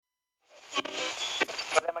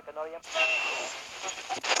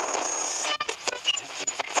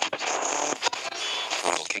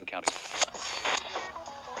King County.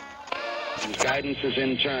 Guidance is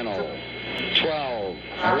internal. 12,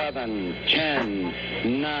 11,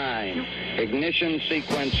 10, 9. Ignition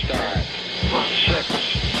sequence start. 6,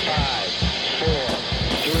 5, 4,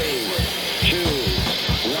 3, 2,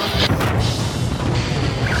 1.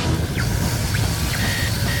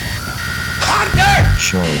 Hunter!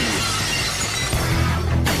 Show.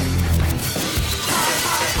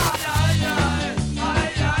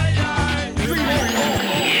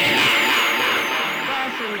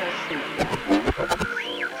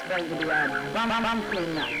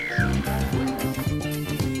 Bumping night.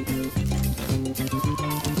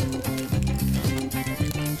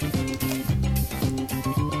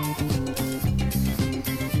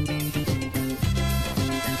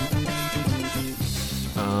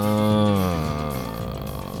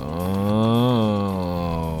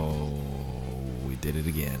 We did it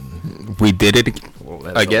again. We did it Well,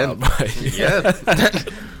 again. Yeah.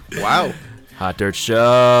 Wow. Hot Dirt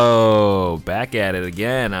Show, back at it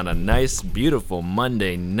again on a nice, beautiful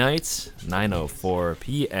Monday night, 9:04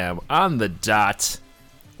 p.m. on the dot.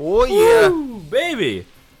 Oh yeah. Woo, baby.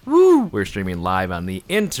 Woo. We're streaming live on the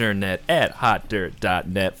internet at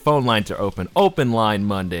hotdirt.net. Phone lines are open. Open line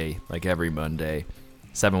Monday, like every Monday.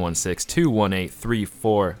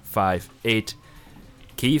 716-218-3458.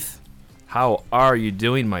 Keith, how are you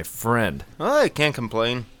doing, my friend? Well, I can't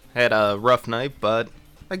complain. Had a rough night, but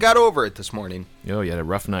I got over it this morning. Yo, you had a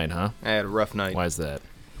rough night, huh? I had a rough night. Why is that?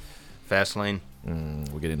 Fast lane.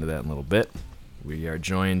 We'll get into that in a little bit. We are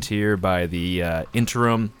joined here by the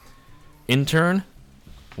interim intern.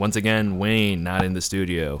 Once again, Wayne, not in the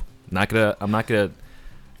studio. I'm not gonna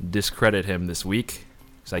discredit him this week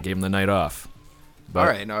because I gave him the night off. But All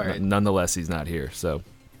right. Nonetheless, he's not here. So,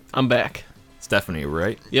 I'm back. Stephanie,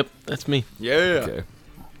 right? Yep, that's me. Yeah. Okay.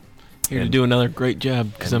 Here to And- do another great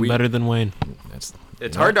job because and I'm we- better than Wayne.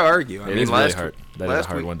 It's hard to argue. I It mean, is really last hard. That is last a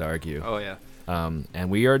hard week- one to argue. Oh yeah. And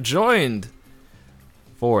we are joined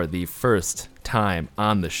for the first time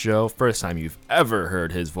on the show. First time you've ever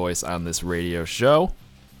heard his voice on this radio show.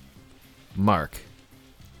 Mark.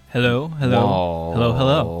 Hello.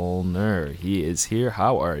 Wallner. He is here.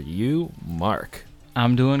 How are you, Mark?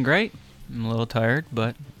 I'm doing great. I'm a little tired,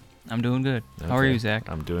 but I'm doing good. How are Okay. you, Zach?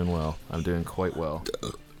 I'm doing well. I'm doing quite well.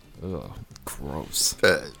 Ugh, gross.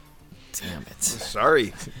 Damn it.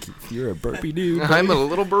 Sorry. You're a burpy dude. I'm a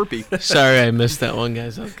little burpy. Sorry I missed that one,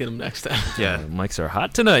 guys. I'll get him next time. Yeah. Mics are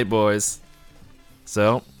hot tonight, boys.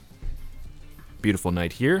 So, beautiful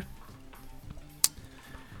night here.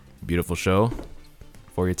 Beautiful show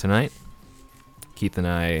for you tonight. Keith and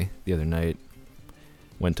I, the other night,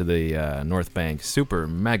 went to the North Bank Super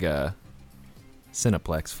Mega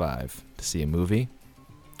Cineplex 5 to see a movie.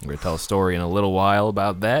 We're going to tell a story in a little while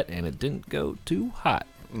about that, and it didn't go too hot.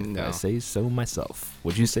 No. I say so myself.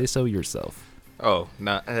 Would you say so yourself? Oh,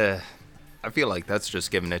 no. I feel like that's just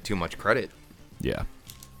giving it too much credit. Yeah.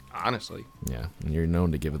 Honestly. Yeah. And you're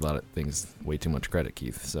known to give a lot of things way too much credit,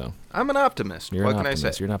 Keith, so... I'm an optimist. You're what an can optimist.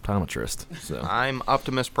 I say? You're an optometrist. So I'm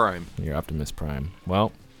Optimus Prime. you're Optimus Prime.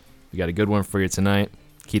 Well, we got a good one for you tonight.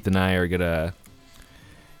 Keith and I are gonna.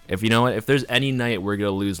 If you know what, if there's any night we're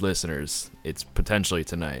gonna lose listeners, it's potentially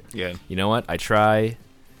tonight. Yeah. You know what? I try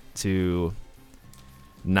to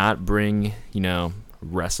not bring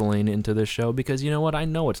wrestling into the show because you know what? I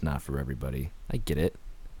know it's not for everybody. I get it.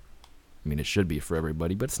 I mean, it should be for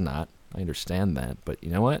everybody, but it's not. I understand that. But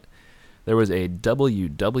you know what? There was a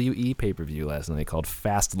WWE pay-per-view last night called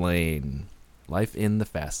Fastlane. Life in the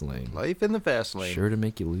Fast Lane. Life in the fast lane. Sure to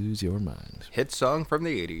make you lose your mind. Hit song from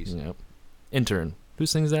the 80s. Yep. Intern. Who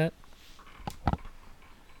sings that?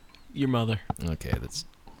 Your mother. Okay, that's...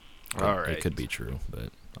 All right. It could be true, but...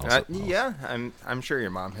 Also, Yeah, I'm sure your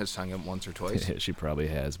mom has sung it once or twice. She probably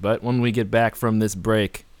has. But when we get back from this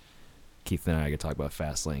break, Keith and I are going to talk about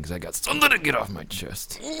Fastlane because I got something to get off my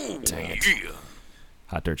chest. Dang it. Yeah.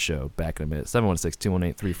 Hot Dirt Show, back in a minute.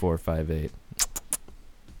 716-218-3458.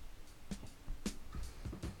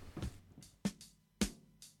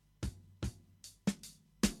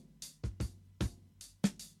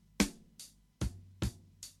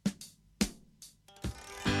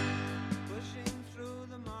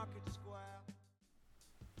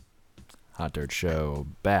 Hot Dirt Show,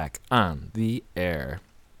 back on the air.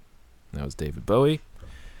 That was David Bowie.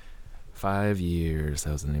 5 years.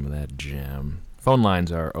 That was the name of that gem. Phone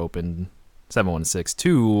lines are open.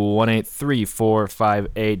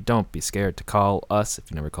 716-218-3458. Don't be scared to call us if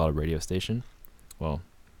you never called a radio station. Well,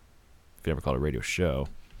 if you never called a radio show.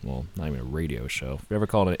 Well, not even a radio show. If you ever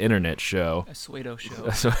called it an internet show. A Suedo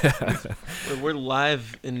show. We're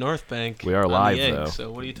live in North Bank. We are on live, the egg, though.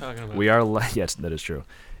 So what are you talking about? We are yes, that is true.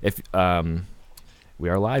 If we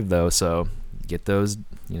are live though, so get those.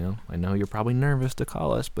 I know you're probably nervous to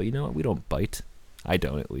call us, but you know what? We don't bite. I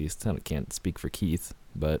don't, at least. I can't speak for Keith,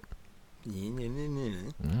 but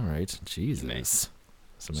all right, Jesus,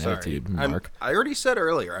 some Sorry. attitude, Mark. I already said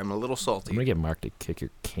earlier, I'm a little I'm salty. gonna get Mark to kick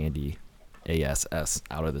your candy ass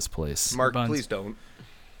out of this place. Mark, Buns. please don't.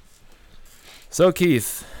 So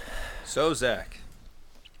Keith, So, Zach.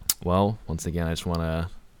 well, once again, I just want to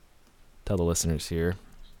tell the listeners here.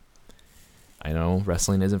 I know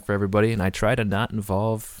wrestling isn't for everybody, and I try to not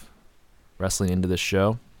involve wrestling into this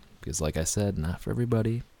show because, like I said, not for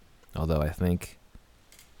everybody. Although I think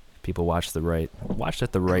people watch at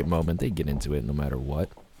the right moment, they get into it no matter what.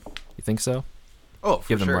 You think so? Oh, for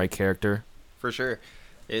Give them sure. right character. For sure.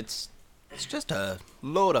 It's just a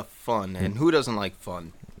load of fun, and who doesn't like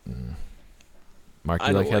fun? Mark, I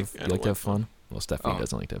you don't like like- I to don't have fun? Well, Stephanie Oh.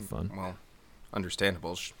 doesn't like to have fun. Well,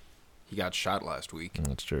 understandable. He got shot last week.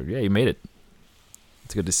 That's true. Yeah, you made it.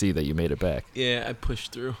 It's good to see that you made it back. Yeah, I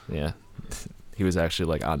pushed through. Yeah. He was actually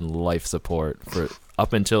like on life support for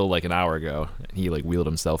up until like an hour ago. He like wheeled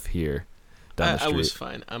himself here down the I street. was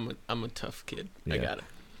fine. I'm a tough kid. I Yeah. got it.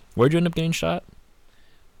 Where'd you end up getting shot?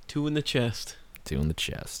 2 in the chest. 2 in the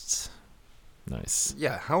chests. Nice.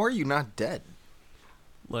 Yeah, how are you not dead?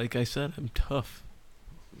 Like I said, I'm tough.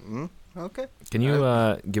 Okay. Can you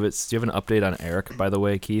do you have an update on Eric, by the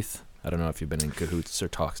way, Keith? I don't know if you've been in cahoots or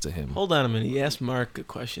talks to him. Hold on a minute. He asked Mark a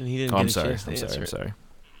question. He didn't Oh, get I'm a sorry. chance to I'm answer sorry. I'm it. sorry.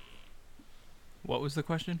 What was the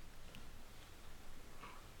question?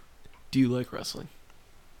 Do you like wrestling?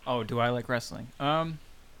 Oh, do I like wrestling?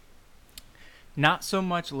 Not so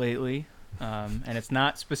much lately, and it's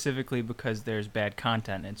not specifically because there's bad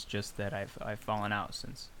content. It's just that I've fallen out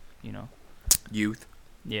since, Youth.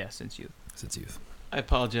 since youth. Since youth. I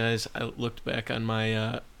apologize. I looked back on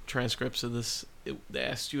my transcripts of this. They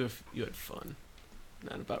asked you if you had fun.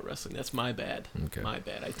 Not about wrestling. That's my bad. Okay. My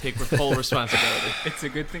bad. I take full responsibility. It's a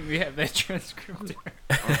good thing we have that transcript.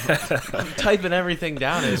 I'm typing everything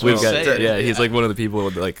down as We've we got say it. yeah. He's like one of the people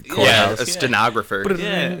with like Yeah, Yeah, courthouse. a stenographer.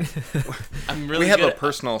 Yeah. I'm really we have good a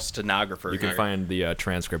personal stenographer You can here. find the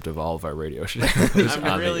transcript of all of our radio shows. I'm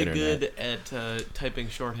on the really internet. good at typing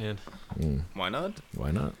shorthand. Why not? Why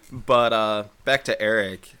not? But back to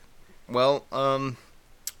Eric. Well,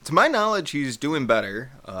 to my knowledge, he's doing better.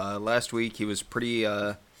 Last week, he was pretty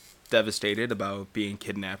devastated about being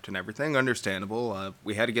kidnapped and everything. Understandable.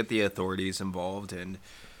 We had to get the authorities involved, and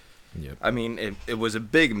Yep. I mean, it was a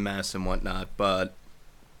big mess and whatnot. But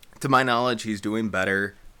to my knowledge, he's doing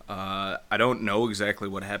better. I don't know exactly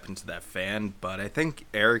what happened to that fan, but I think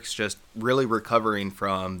Eric's just really recovering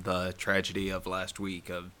from the tragedy of last week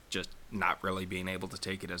of just not really being able to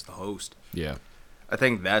take it as the host. Yeah. I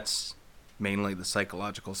think that's mainly the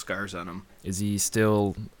psychological scars on him. Is he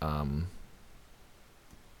still?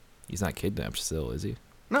 He's not kidnapped still, is he?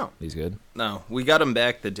 No, He's good. no, we got him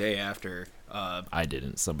back the day after. I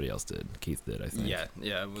didn't. Somebody else did. Keith did, I think. Yeah,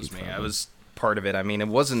 it was Keith me. found I him. was part of it. I mean, it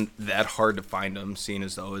wasn't that hard to find him, seeing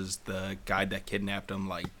as though as the guy that kidnapped him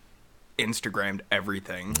like Instagrammed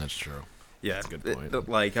everything. That's true. Yeah, That's a good point.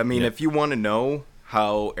 Like, I mean, Yeah. if you want to know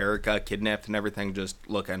how Eric got kidnapped and everything, just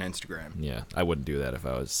look on Instagram. Yeah, I wouldn't do that if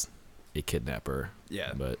I was a kidnapper.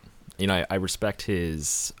 Yeah. But I respect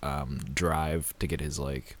his drive to get his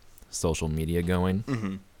like social media going.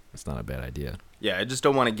 Mm-hmm. It's not a bad idea. Yeah, I just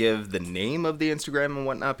don't want to give the name of the Instagram and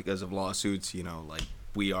whatnot because of lawsuits. Like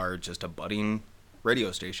we are just a budding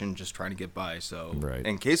radio station just trying to get by. So Right.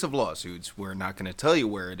 in case of lawsuits, we're not going to tell you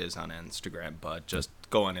where it is on Instagram, but just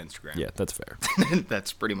go on Instagram. Yeah, that's fair.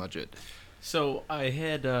 That's pretty much it. So I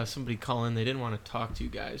had somebody call in. They didn't want to talk to you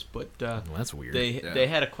guys, but Well, that's weird. they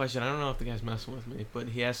had a question. I don't know if the guy's messing with me, but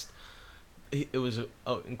he asked. It was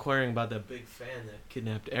inquiring about that big fan that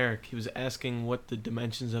kidnapped Eric. He was asking what the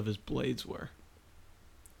dimensions of his blades were.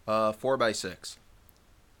 4x6.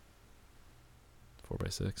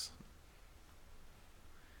 4x6.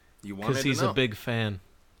 You wanted Because to he's know. a big fan.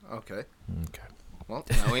 Okay. Okay. Well,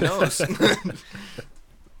 now he knows.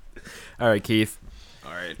 All right, Keith.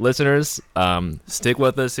 All right. Listeners, stick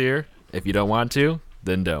with us here. If you don't want to,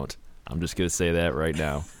 then don't. I'm just going to say that right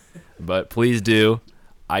now. But please do.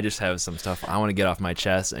 I just have some stuff I want to get off my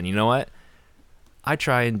chest. And you know what? I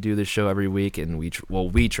try and do this show every week, and we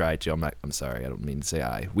try to. I'm sorry, I don't mean to say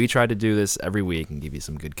I. We try to do this every week and give you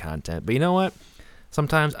some good content. But you know what?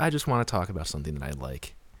 Sometimes I just want to talk about something that I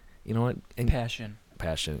like. You know what? And Passion.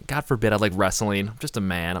 passion. God forbid I like wrestling. I'm just a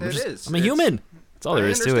man. I'm It just is. I'm a It's- human. That's all there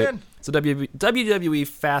is to it. understand. So WWE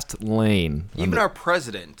Fast Lane. Even our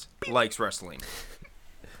president likes wrestling.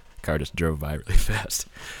 Car just drove by really fast.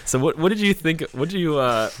 So what did you think? What did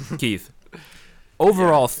you, Keith?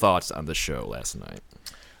 Overall thoughts on the show last night.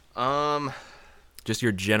 Just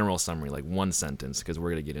your general summary, like one sentence, because we're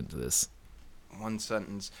gonna get into this. One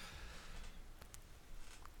sentence.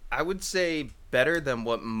 I would say better than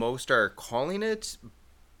what most are calling it,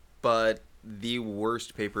 but the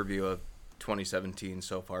worst pay-per-view of 2017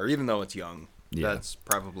 so far, even though it's young. Yeah. That's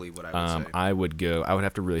probably what I would say. I would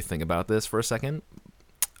have to really think about this for a second.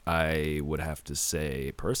 I would have to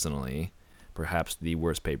say, personally, perhaps the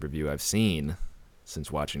worst pay-per-view I've seen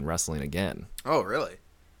since watching wrestling again. Oh, really?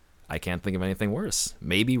 I can't think of anything worse.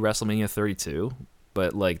 Maybe WrestleMania 32,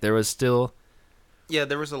 but like there was still... Yeah,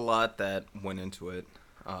 there was a lot that went into it.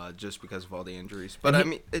 Just because of all the injuries. But, I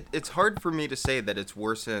mean, it's hard for me to say that it's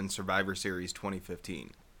worse than Survivor Series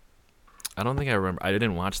 2015. I don't think I remember. I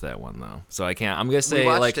didn't watch that one, though. So I can't. I'm going to say,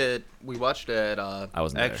 We watched it at, I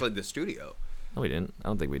wasn't actually, the studio. No, we didn't. I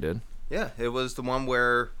don't think we did. Yeah, it was the one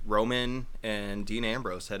where Roman and Dean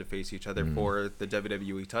Ambrose had to face each other for the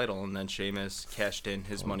WWE title, and then Sheamus cashed in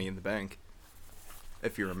his Money in the Bank,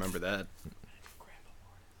 if you remember that.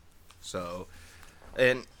 So...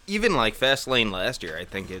 And even like Fastlane last year, I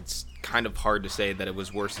think it's kind of hard to say that it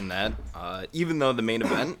was worse than that. Even though the main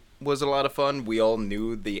event was a lot of fun, we all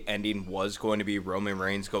knew the ending was going to be Roman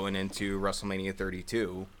Reigns going into WrestleMania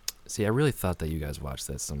 32. See, I really thought that you guys watched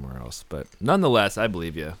that somewhere else, but nonetheless, I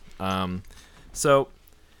believe you. So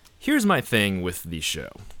here's my thing with the show,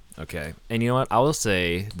 okay? And you know what? I will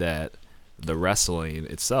say that the wrestling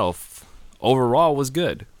itself overall was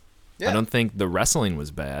good. Yeah. I don't think the wrestling was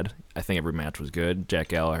bad. I think every match was good. Jack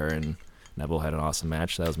Gallagher and Neville had an awesome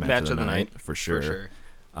match. That was match of the night for sure.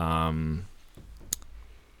 The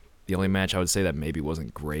only match I would say that maybe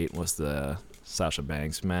wasn't great was the Sasha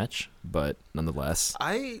Banks match, but nonetheless,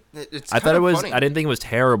 I thought it was. funny. I didn't think it was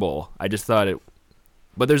terrible. I just thought it.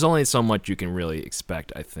 But there's only so much you can really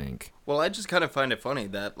expect, I think. Well, I just kind of find it funny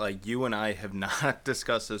that like you and I have not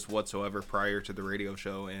discussed this whatsoever prior to the radio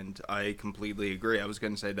show, and I completely agree. I was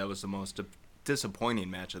going to say that was the most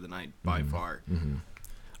disappointing match of the night by far.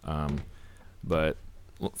 But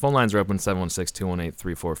phone lines are open,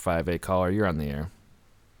 716-218-3458. Caller, you're on the air.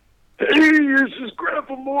 Hey, this is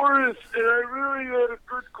Grandpa Morris, and I really had a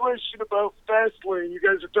good question about Fastlane. You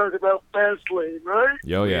guys are talking about Fastlane, right?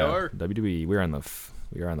 Yo, yeah. are. WWE, we're on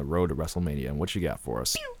the road to WrestleMania. And what you got for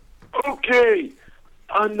us? Okay,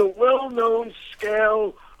 on the well-known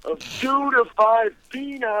scale of 2 to 5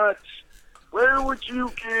 peanuts, where would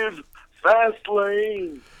you give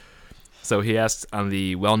Fastlane? So he asked on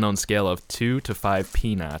the well-known scale of 2 to 5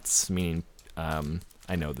 peanuts, meaning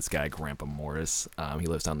I know this guy, Grandpa Morris. He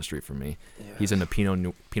lives down the street from me. Yes. He's into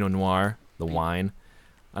Pinot Noir, the wine.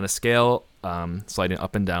 On a scale sliding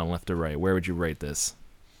up and down, left to right, where would you rate this,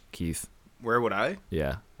 Keith? Where would I?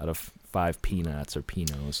 Yeah, out of 5 peanuts or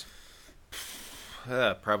Pinots.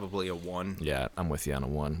 Probably a 1. Yeah, I'm with you on a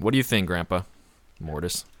 1. What do you think, Grandpa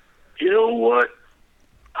Mortis? You know what?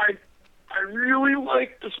 I really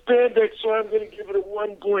like the spandex, so I'm going to give it a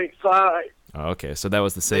 1.5. Oh, okay, so that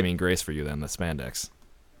was the saving grace for you then, the spandex.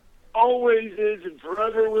 Always is and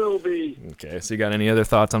forever will be. Okay, so you got any other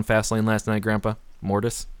thoughts on Fastlane last night, Grandpa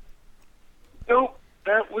Mortis? Nope,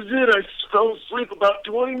 that was it. I fell asleep about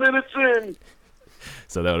 20 minutes in.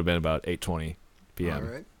 So that would have been about 8:20 p.m. All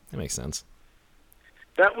right. That makes sense.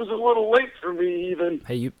 That was a little late for me, even.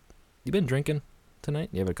 Hey, you been drinking tonight?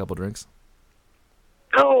 You have a couple drinks?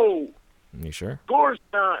 No, You sure? of course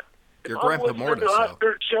not. Your If Grandpa I'm listening Mortis, to though. Hot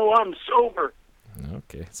Dirt Show, I'm sober.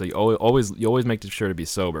 Okay, so you always make sure to be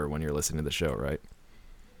sober when you're listening to the show, right?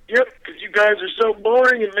 Yep, because you guys are so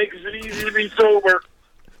boring, it makes it easy to be sober.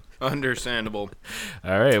 Understandable.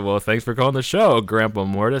 All right, well, thanks for calling the show, Grandpa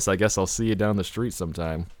Mortis. I guess I'll see you down the street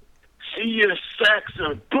sometime. See you, sacks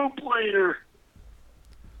of poop later.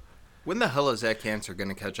 When the hell is that cancer going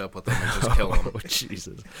to catch up with him and just kill him? Oh,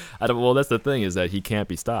 Jesus. Well, that's the thing is that he can't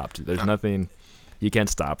be stopped. There's nothing. You can't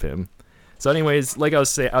stop him. So anyways, like I was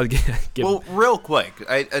saying, I'll give Well, real quick,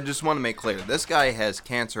 I just want to make clear. This guy has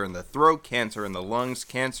cancer in the throat, cancer in the lungs,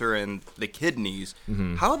 cancer in the kidneys.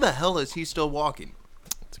 How the hell is he still walking?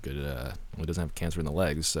 it's a good. He doesn't have cancer in the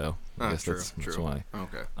legs, so I guess True, that's true. why.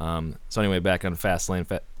 Okay. So anyway, back on Fastlane.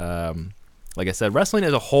 Like I said, wrestling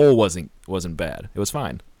as a whole wasn't bad. It was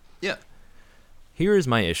fine. Yeah. Here is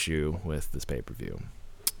my issue with this pay-per-view.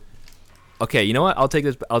 Okay, you know what? I'll take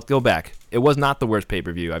this. I'll go back. It was not the worst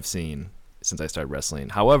pay-per-view I've seen since I started wrestling.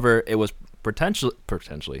 However, it was potentially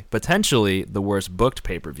the worst booked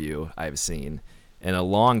pay-per-view I've seen in a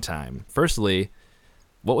long time. Firstly,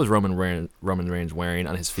 What was Roman Reigns wearing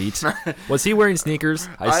on his feet? Was he wearing sneakers?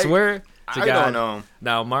 I swear to I God. don't know.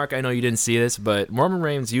 Now, Mark, I know you didn't see this, but Roman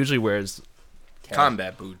Reigns usually wears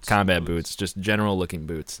Combat boots. combat boots, just general-looking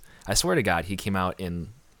boots. I swear to God, he came out in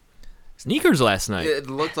sneakers last night. It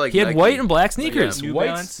looked like He had Nike. white and black sneakers. Yeah. New White,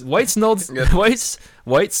 Balance?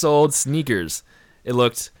 white soled sneakers.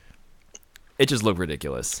 It just looked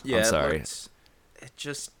ridiculous. Yeah, I'm sorry.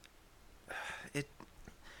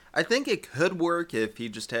 I think it could work if he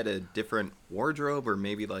just had a different wardrobe or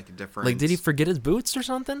maybe like a different. Like, did he forget his boots or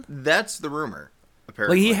something? That's the rumor.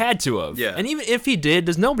 Apparently, Like, he had to have. Yeah. And even if he did,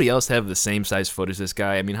 does nobody else have the same size foot as this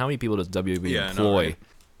guy? I mean, how many people does WWE Yeah, I know, employ? right?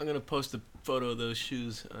 I'm gonna post a photo of those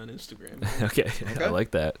shoes on Instagram. Okay, I Okay.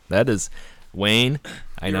 like that. That is Wayne.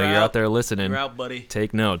 I know You're you're out out. there listening. You're out, buddy.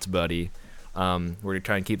 Take notes, buddy. We're gonna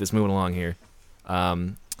try and keep this moving along here.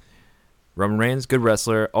 Roman Reigns, good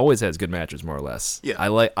wrestler, always has good matches, more or less. Yeah. I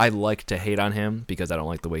like to hate on him because I don't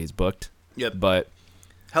like the way he's booked. Yep. But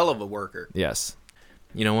Hell of a worker. yes,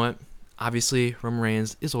 you know what? Obviously, Roman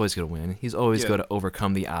Reigns is always gonna win. He's always Yeah. going to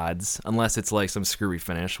overcome the odds, unless it's like some screwy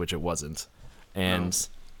finish, which it wasn't. And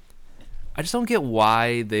I just don't get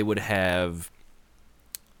why they would have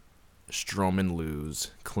Strowman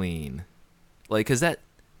lose clean, like, because that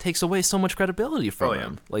takes away so much credibility from Oh, yeah.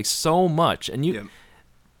 him, like so much. And Yep.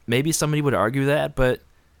 maybe somebody would argue that, but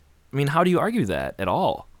I mean, how do you argue that at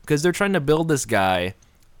all? Because they're trying to build this guy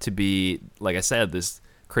to be, like I said, this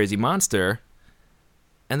crazy monster,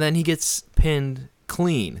 and then he gets pinned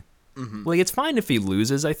clean. Like, it's fine if he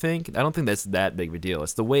loses. I don't think that's that big of a deal.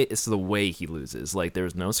 It's the way he loses. Like, there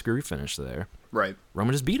was no screwy finish there. Right.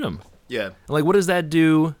 Roman just beat him. Yeah. And, like, what does that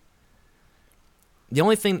do? The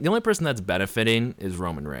only person that's benefiting is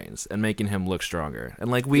Roman Reigns and making him look stronger. And,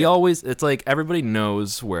 like, it's like everybody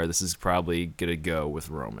knows where this is probably gonna go with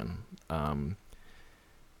Roman.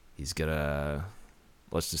 He's gonna,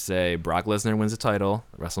 let's just say, Brock Lesnar wins the title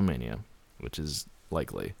at WrestleMania, which is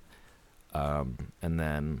likely. And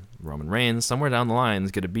then Roman Reigns, somewhere down the line,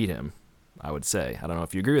 is gonna beat him. I would say. I don't know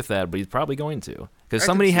if you agree with that, but he's probably going to, because I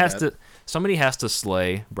somebody can see has to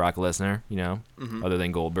slay Brock Lesnar, other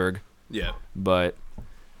than Goldberg. Yeah. But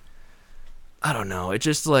I don't know. It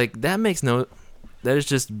just like that is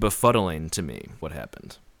just befuddling to me what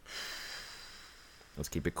happened. Let's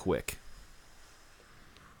keep it quick.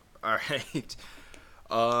 All right.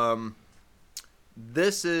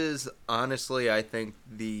 This is honestly, I think,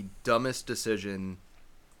 the dumbest decision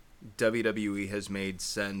WWE has made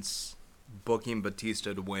since booking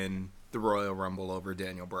Batista to win the Royal Rumble over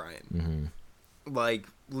Daniel Bryan. Like,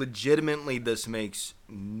 legitimately, this makes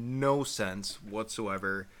no sense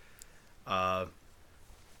whatsoever. I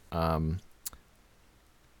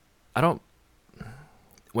don't.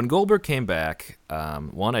 When Goldberg came back,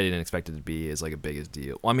 one, I didn't expect it to be as like a big as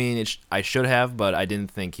deal. Well, I mean, I should have, but I didn't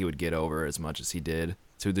think he would get over as much as he did,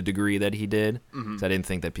 to the degree that he did. So I didn't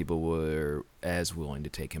think that people were as willing to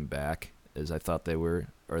take him back as I thought they were,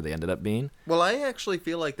 or they ended up being. Well, I actually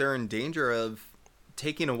feel like they're in danger of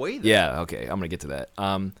taking away that. Yeah, okay, I'm gonna get to that.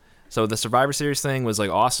 So the Survivor Series thing was like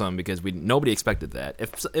awesome because nobody expected that.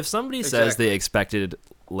 If somebody says Exactly. they expected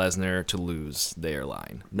Lesnar to lose, they are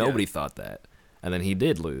lying. Nobody thought that, and then he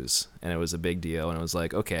did lose, and it was a big deal. And it was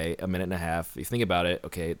like, okay, a minute and a half. If you think about it,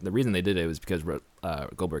 okay, the reason they did it was because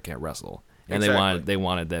Goldberg can't wrestle, and Exactly. they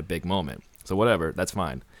wanted that big moment. So whatever, that's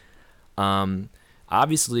fine.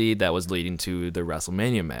 Obviously, that was leading to the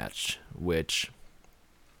WrestleMania match, which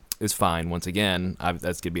is fine. Once again, that's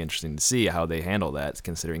going to be interesting to see how they handle that,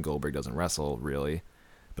 considering Goldberg doesn't wrestle, really.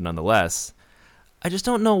 But nonetheless, I just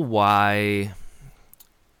don't know why.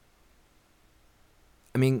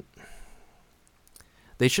 I mean,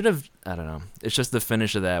 they should have, I don't know. It's just the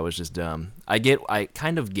finish of that was just dumb. I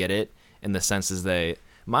kind of get it in the sense is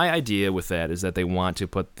my idea with that is that they want to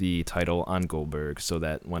put the title on Goldberg so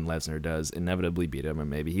that when Lesnar does inevitably beat him, and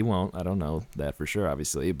maybe he won't, I don't know that for sure,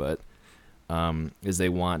 obviously, but is they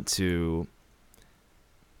want to,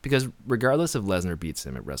 because regardless if Lesnar beats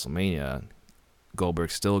him at WrestleMania,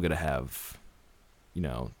 Goldberg's still going to have,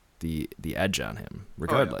 the edge on him,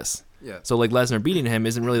 regardless. Yeah. So like Lesnar beating him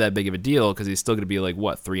isn't really that big of a deal because he's still going to be like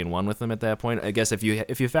 3-1 with him at that point. I guess if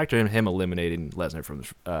you factor in him eliminating Lesnar from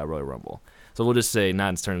the Royal Rumble, so we'll just say not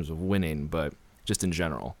in terms of winning, but just in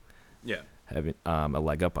general, Yeah. having a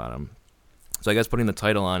leg up on him. So I guess putting the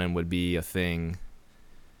title on him would be a thing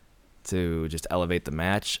to just elevate the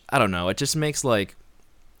match. I don't know. It just makes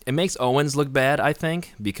Owens look bad, I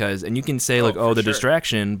think, because and you can say the for sure.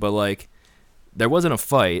 distraction, but like there wasn't a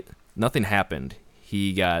fight, nothing happened.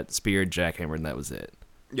 He got speared, jackhammered, and that was it.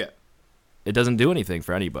 Yeah. It doesn't do anything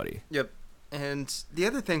for anybody. Yep. And the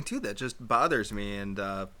other thing too that just bothers me, and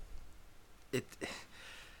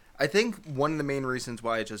I think one of the main reasons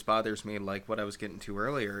why it just bothers me, like what I was getting to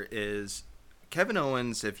earlier, is Kevin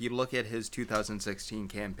Owens, if you look at his 2016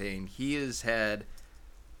 campaign, he has had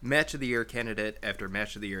match of the year candidate after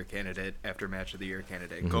match of the year candidate after match of the year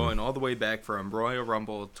candidate, going all the way back from Royal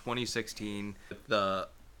Rumble 2016. The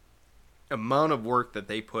amount of work that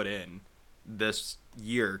they put in this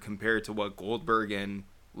year compared to what Goldberg and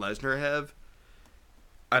Lesnar have,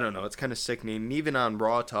 I don't know, it's kind of sickening. And even on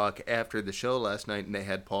Raw Talk after the show last night, and they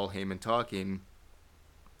had Paul Heyman talking.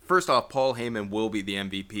 First off, Paul Heyman will be the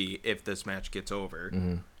MVP if this match gets over.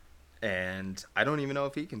 Mm-hmm. And I don't even know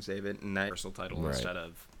if he can save it in that Universal title instead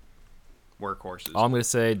of workhorses. All I'm going to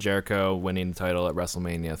say, Jericho winning the title at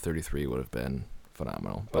WrestleMania 33 would have been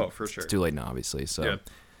phenomenal. But for sure. It's too late now, obviously. So, Yeah.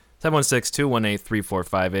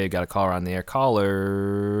 716-218-3458. Got a caller on the air.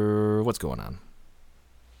 Caller, what's going on?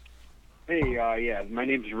 Hey, yeah, my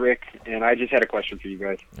name's Rick, and I just had a question for you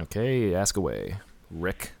guys. Okay, ask away.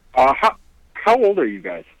 Rick. How old are you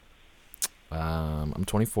guys? I'm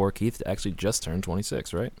 24. Keith actually just turned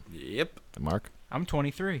 26, right? Yep. Mark? I'm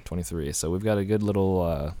 23. 23. So we've got a good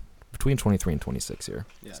little between 23 and 26 here.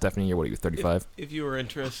 Yeah. Stephanie, what are you, 35? If you were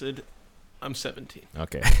interested, I'm 17.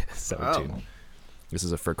 Okay, 17. Oh. This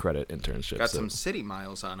is a for credit internship. Got so- some city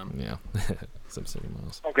miles on him. Yeah, some city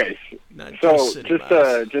miles. Okay, Not so City just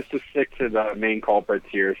Miles. to stick to the main culprits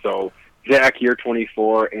here. So Zach, you're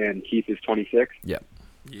 24, and Keith is 26. Yep.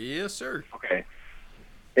 Yes, sir. Okay,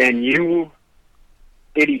 and you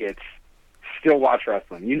idiots still watch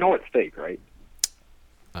wrestling. You know it's fake, right?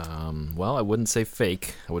 Well, I wouldn't say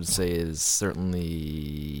fake. I would say is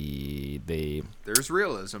certainly There's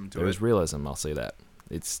realism to there's it. realism. I'll say that.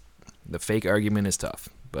 It's the fake argument is tough,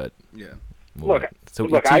 but Yeah. Look, so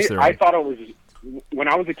look, each their I own. thought it was when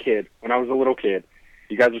I was a kid, when I was a little kid.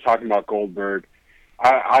 You guys were talking about Goldberg.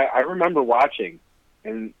 I remember watching,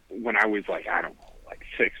 and when I was like, I don't know, like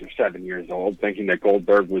 6 or 7 years old, thinking that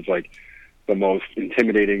Goldberg was like the most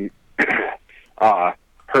intimidating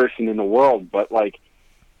person in the world. But like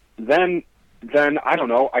then I don't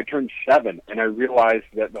know, I turned 7 and I realized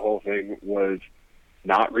that the whole thing was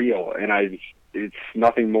not real, and it's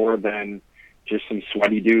nothing more than just some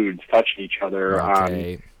sweaty dudes touching each other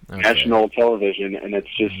Okay. on national television, and it's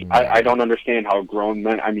just I don't understand how grown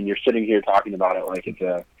men. I mean, you're sitting here talking about it like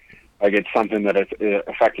it's something that is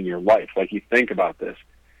affecting your life. Like, you think about this.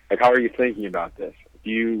 Like, how are you thinking about this? Do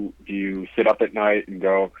you sit up at night and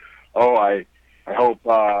go, oh, I hope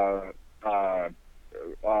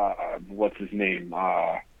what's his name?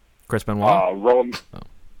 Chris Benoit. Roman. Oh.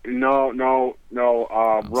 No.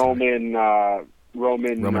 sorry.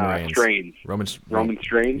 Roman Reigns. Strains. Roman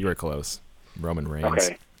Strains. You were close. Roman Reigns.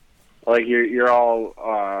 Okay. Like you're all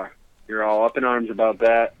up in arms about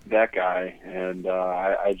that guy, and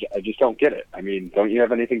I just don't get it. I mean, don't you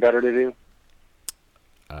have anything better to do?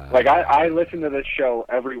 Like I listen to this show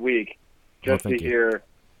every week just to thank you. hear.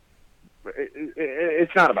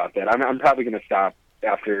 It's not about that. I'm probably going to stop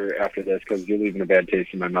after this because you're leaving a bad taste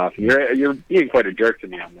in my mouth, and you're being quite a jerk to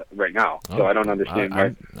me right now. So I don't understand.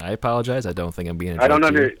 I apologize. I don't think I'm being a jerk I don't to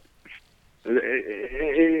you. under.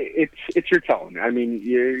 It's your tone. I mean,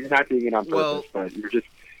 you're not doing it on purpose, Well, but you're just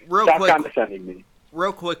Real stop quick, condescending me.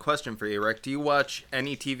 real quick question for you, Rick. Do you watch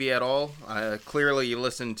any TV at all? Clearly, you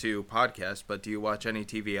listen to podcasts, but do you watch any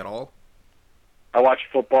TV at all? I watch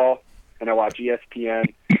football, and I watch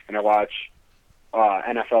ESPN, and I watch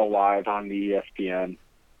NFL Live on the ESPN,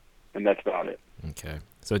 and that's about it. Okay.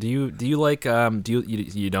 So do you like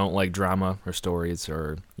you don't like drama or stories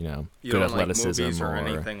or You good don't athleticism like movies or or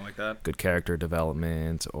anything like that? good character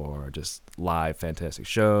development or just live fantastic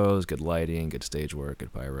shows, good lighting, good stage work,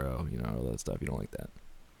 good pyro, all that stuff. You don't like that.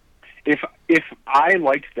 If I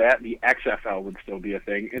liked that, the XFL would still be a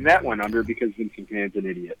thing, and that went under because Vince McMahon's an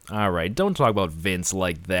idiot. All right, don't talk about Vince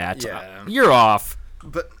like that. Yeah. You're off.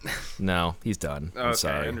 But No, he's done. I'm okay,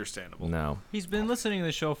 sorry. understandable. No. He's been listening to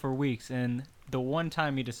the show for weeks, and the one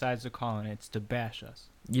time he decides to call in, it's to bash us.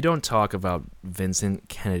 You don't talk about Vincent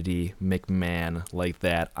Kennedy McMahon like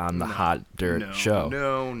that on the Hot Dirt show.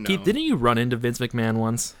 No. Keith, didn't you run into Vince McMahon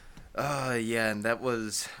once? Yeah, and that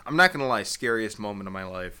was, I'm not gonna lie, scariest moment of my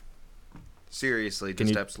life. Seriously, Can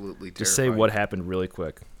just you absolutely terrifying. Just say what happened really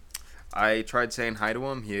quick. I tried saying hi to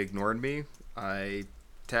him. He ignored me. I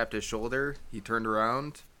tapped his shoulder. He turned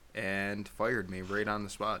around and fired me right on the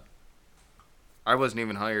spot. I wasn't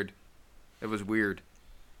even hired. It was weird.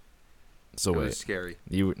 So It wait, was scary.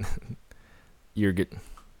 you're good.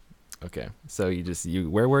 Okay, so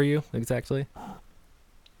where were you exactly?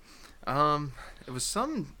 It was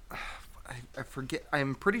some, I forget.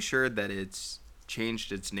 I'm pretty sure that it's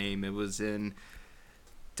changed its name. It was in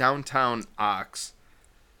downtown Ox.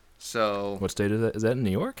 So What state is that? Is that in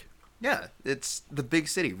New York? Yeah, it's the big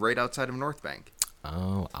city right outside of North Bank.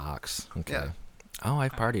 Oh, Ox. Okay. Yeah. Oh, I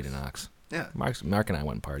partied in Ox. Yeah. Mark and I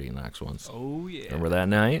went partying in Ox once. Oh yeah. Remember that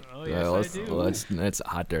night? Oh, yes, I do. It's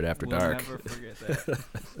hot dirt after We'll dark. never forget that.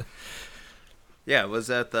 Yeah, it was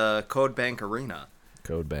at the Code Bank Arena.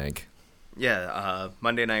 Code Bank. Yeah,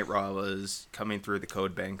 Monday Night Raw was coming through the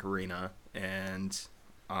Code Bank Arena and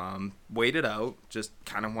waited out, just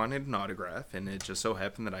kind of wanted an autograph, and it just so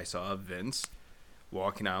happened that I saw Vince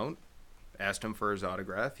walking out, asked him for his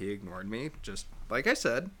autograph, he ignored me, just like I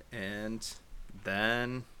said, and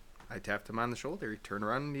then I tapped him on the shoulder, he turned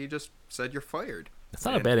around and he just said, "You're fired." That's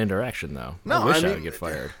not a bad interaction, though. No, I wish I I mean- would get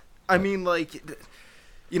fired. I mean, like,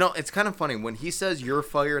 you know, it's kind of funny. When he says "you're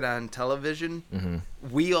fired" on television,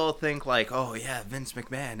 we all think like, "Oh, yeah, Vince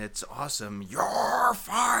McMahon, it's awesome. You're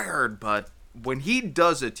fired." But when he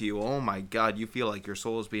does it to you, oh, my God, you feel like your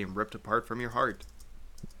soul is being ripped apart from your heart.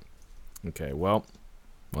 Okay, well,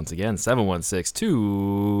 once again,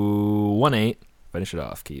 716-218. Finish it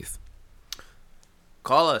off, Keith.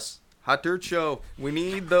 Call us. Hot Dirt Show. We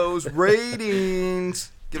need those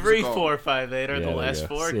ratings. Give us a 3, call. 4, 5, 8 are Yeah, the there last you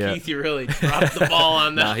go. four. Yeah. Keith, you really dropped the ball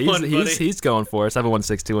on that No, one, buddy. he's going for it.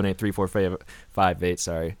 716-218-3458.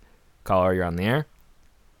 Sorry. Caller, you're on the air.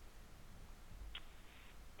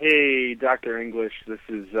 Hey, Dr. English, this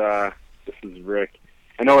is Rick.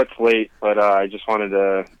 I know it's late, but I just wanted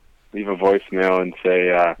to leave a voicemail and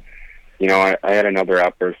say, I had another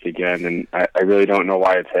outburst again, and I really don't know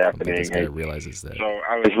why it's I don't think happening. this guy realizes that. So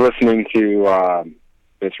I was listening to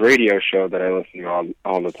this radio show that I listen to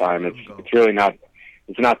all the time. It's really not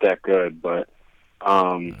that good, but That's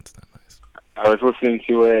not nice. I was listening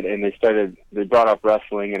to it, and they brought up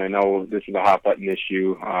wrestling, and I know this is a hot button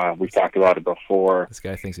issue. We've talked about it before. This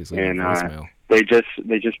guy thinks he's leaving And, a voicemail. They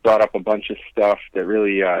just brought up a bunch of stuff that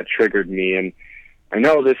really triggered me, and I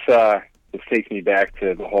know this takes me back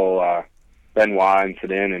to the whole Benoit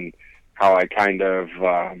incident and how I kind of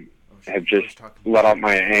have just let out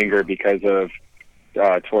my anger because of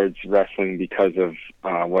towards wrestling because of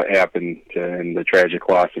what happened and the tragic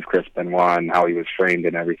loss of Chris Benoit and how he was framed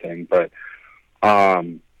and everything. But I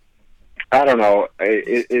don't know.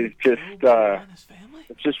 It's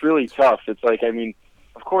just really tough. It's like, I mean,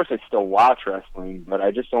 of course I still watch wrestling, but I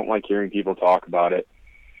just don't like hearing people talk about it.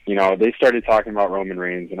 You know, they started talking about Roman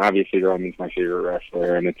Reigns, and obviously Roman's my favorite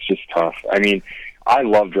wrestler, and it's just tough. I mean, I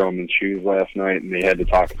loved Roman's shoes last night, and they had to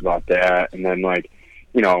talk about that. And then, like,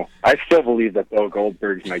 you know, I still believe that Bill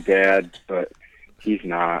Goldberg's my dad, but he's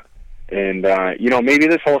not. And, maybe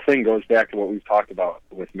this whole thing goes back to what we've talked about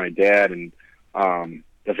with my dad and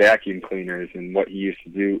the vacuum cleaners and what he used to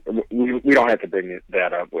do. We don't have to bring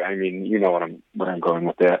that up. I mean, you know where I'm going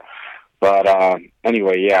with that. But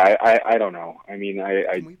anyway, yeah, I don't know. I mean,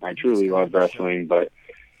 I truly love wrestling, but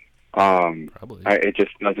Probably. it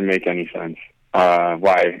just doesn't make any sense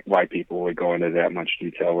why people would go into that much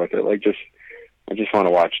detail with it. Like, I just want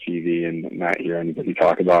to watch TV and not hear anybody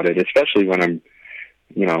talk about it, especially when I'm,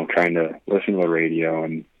 trying to listen to the radio.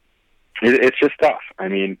 And it's just tough. I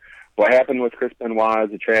mean, what happened with Chris Benoit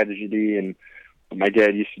is a tragedy, and what my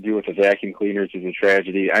dad used to do with the vacuum cleaners is a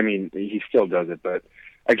tragedy. I mean, he still does it, but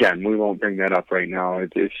again, we won't bring that up right now.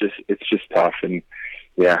 It's just tough, and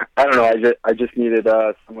yeah, I don't know. I just needed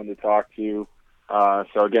someone to talk to.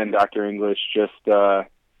 So again, Dr. English, just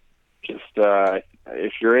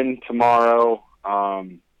if you're in tomorrow,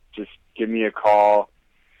 just give me a call.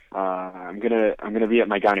 I'm gonna be at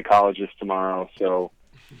my gynecologist tomorrow, so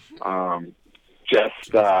that's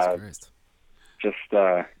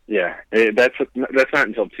not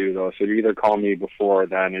until 2 though. So you either call me before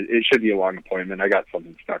then. It should be a long appointment. I got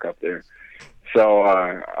something stuck up there, so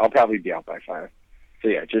I'll probably be out by 5. So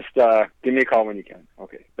yeah, just give me a call when you can.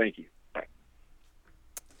 Okay, thank you. Bye.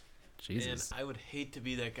 Jesus. And I would hate to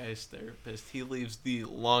be that guy's therapist. He leaves the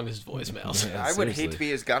longest voicemails. Yeah, I would hate seriously. to be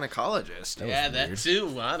his gynecologist. Yeah, was that weird.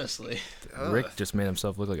 too, honestly. Rick just made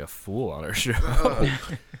himself look like a fool on our show.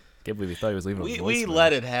 Can't believe he thought he was leaving a voicemail. We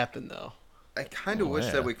let it happen, though. I kind of wish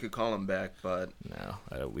yeah. that we could call him back, but No,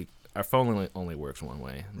 our phone only works one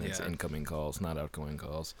way. And it's Yeah. incoming calls, not outgoing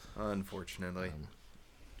calls. unfortunately.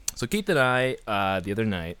 So Keith and I, the other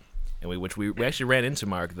night, and we actually ran into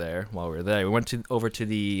Mark there while we were there. We went over to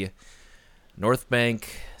the North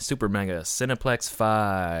Bank Super Mega Cineplex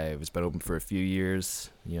 5. It's been open for a few years.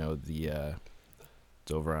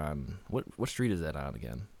 It's over on what street is that on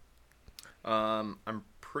again? I'm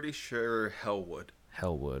pretty sure Hellwood.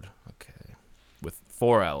 Hellwood. Okay, with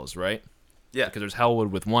 4 L's, right? Yeah. Because there's Hellwood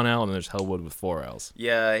with 1 L and there's Hellwood with 4 L's.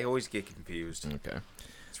 Yeah, I always get confused. Okay.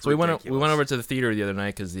 It's So we went ridiculous. over to the theater the other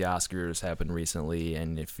night because the Oscars happened recently,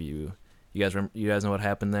 and if you guys know what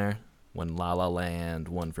happened there? won La La Land,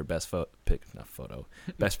 won for best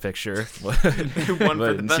best picture. One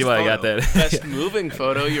for the best see why I got photo. that. Best moving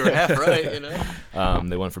photo. You were half right. You know.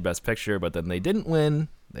 They won for best picture, but then they didn't win.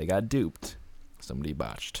 They got duped. Somebody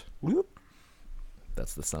botched.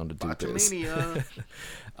 That's the sound of dupe is.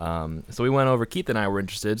 Botchamania. So we went over. Keith and I were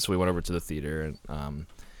interested, so we went over to the theater and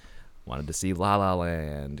wanted to see La La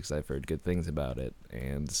Land because I've heard good things about it.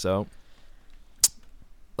 And so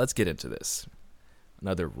let's get into this.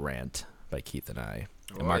 Another rant by Keith and I.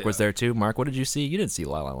 And Mark was there too. Mark, what did you see? You didn't see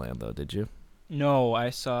La La Land though, did you? No, I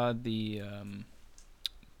saw the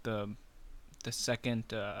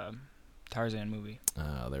second Tarzan movie.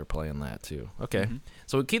 They were playing that too. Okay. Mhm.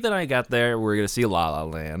 So Keith and I got there. We were going to see La La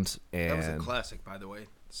Land. And That was a classic, by the way.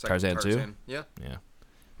 Tarzan 2? Yeah. Yeah.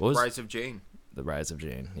 What was Rise of Jane. The Rise of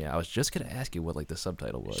Jane? Yeah, I was just going to ask you what like the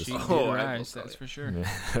subtitle was. She Oh, did I will rise, tell that's you. for sure.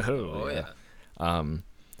 Oh, yeah.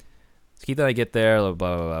 So Keith and I get there, blah,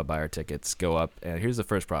 blah, blah, buy our tickets, go up, and here's the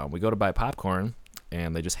first problem. We go to buy popcorn,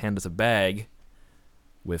 and they just hand us a bag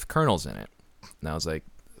with kernels in it. And I was like,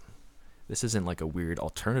 this isn't like a weird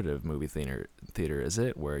alternative movie theater, is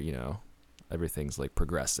it? Where, you know, everything's like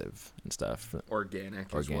progressive and stuff.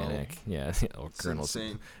 Organic. Organic, yeah. Or It's kernels.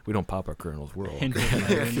 insane. We don't pop our kernels. We're all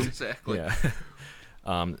Exactly. yeah.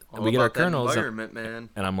 All we get our about that kernels, environment, man.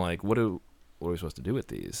 and I'm like, what are we supposed to do with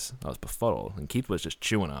these? I was befuddled, and Keith was just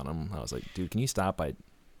chewing on them. I was like, dude, can you stop? I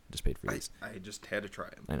just paid for these. I just had to try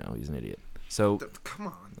them. I know, he's an idiot. So, Come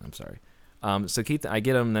on. I'm sorry. So Keith, I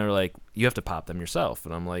get them, and they're like, you have to pop them yourself.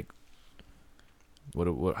 And I'm like,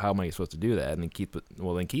 what how am I supposed to do that? And then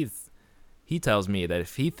Keith, he tells me that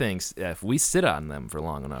if he thinks if we sit on them for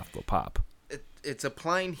long enough, they'll pop. It's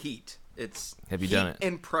applying heat. It's Have you heat done it?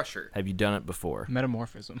 and pressure. Have you done it before?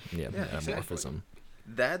 Metamorphism. Yeah, exactly. metamorphism.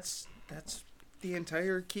 That's the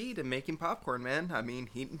entire key to making popcorn, man. I mean,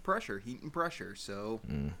 heat and pressure. So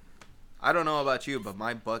I don't know about you, but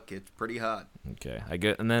my butt gets pretty hot. Okay, I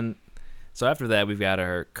get, and then so after that we've got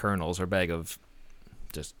our kernels, our bag of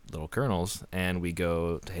just little kernels, and we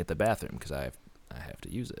go to hit the bathroom because I have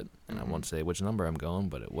to use it, and I won't say which number I'm going,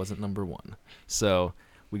 but it wasn't number 1. So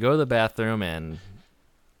we go to the bathroom, and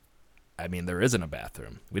I mean there isn't a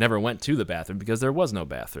bathroom. We never went to the bathroom because there was no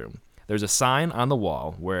bathroom. There's a sign on the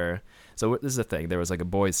wall where. So this is the thing. There was like a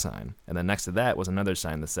boys sign, and then next to that was another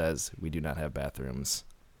sign that says, "We do not have bathrooms.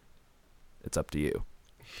 It's up to you."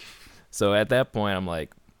 So at that point, I'm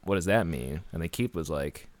like, "What does that mean?" And then Keith was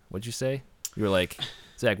like, "What'd you say?" You were like,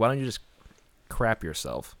 "Zach, why don't you just crap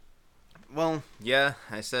yourself?" Well, yeah,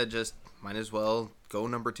 I said just might as well go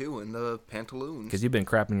number 2 in the pantaloons. Because you've been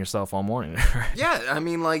crapping yourself all morning. Yeah, I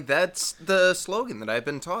mean, like, that's the slogan that I've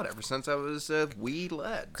been taught ever since I was a wee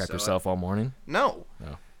lad. Crap So yourself all morning? No.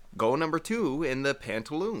 No. Go number 2 in the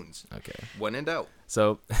pantaloons. Okay. When in doubt.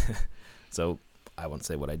 So I won't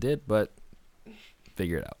say what I did, but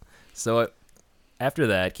figure it out. So after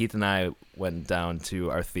that, Keith and I went down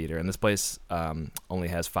to our theater, and this place only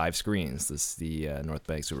has 5 screens. This is the North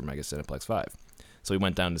Bank Super Mega Cineplex 5. So we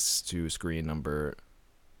went down to screen number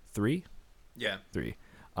 3. Yeah. 3.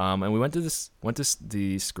 And we went to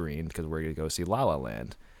the screen because we're gonna go see La La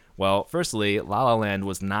Land. Well, firstly, La La Land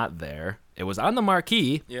was not there. It was on the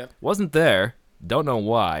marquee. Yep. Wasn't there. Don't know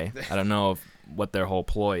why. I don't know what their whole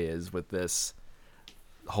ploy is with this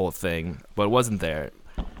whole thing, but it wasn't there.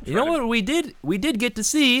 You know what we did? We did get to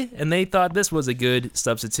see, and they thought this was a good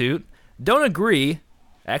substitute. Don't agree.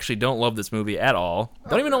 Actually, don't love this movie at all.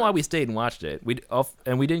 Don't even know why we stayed and watched it. We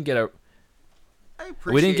didn't get a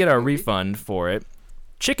movie. refund for it.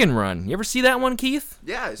 Chicken Run. You ever see that one, Keith?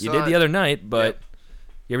 Yeah, I saw You did the it. other night, but Yep.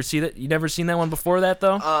 you ever see that? You never seen that one before that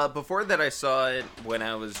though? Before that, I saw it when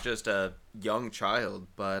I was just a young child.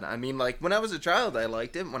 But I mean, like when I was a child, I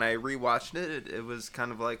liked it. When I rewatched it, it was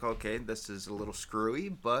kind of like, okay, this is a little screwy.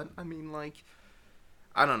 But I mean, like,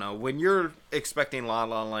 I don't know. When you're expecting La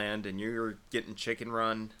La Land and you're getting Chicken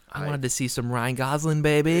Run, I wanted to see some Ryan Gosling,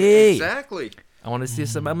 baby. Exactly. I want to see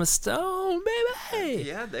some Emma Stone, baby.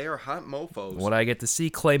 Yeah, they are hot mofos. What I get to see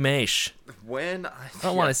Claymation. When I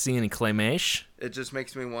don't want to see any Claymation. It just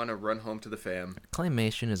makes me want to run home to the fam.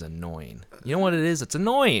 Claymation is annoying. You know what it is? It's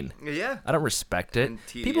annoying. Yeah. I don't respect it. And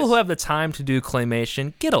tedious. People who have the time to do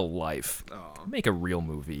Claymation, get a life. Aw. Make a real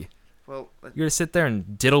movie. Well, You're gonna sit there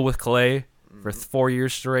and diddle with clay for 4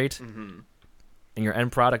 years straight, and your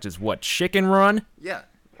end product is what? Chicken Run? yeah.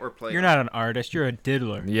 Or play. You're not an artist. You're a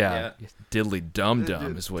diddler. Yeah. Diddly dum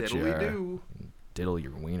dum is what you are. Diddly-do. Diddle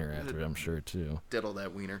your wiener after it, I'm sure too. Diddle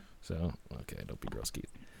that wiener. So okay, don't be gross,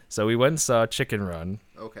 Keith. So we went and saw Chicken Run.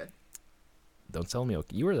 Okay. Don't tell me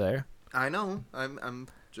okay. You were there. I know. I'm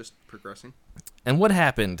just progressing. And what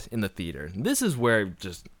happened in the theater? This is where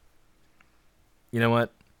just, you know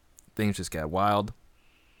what? things just got wild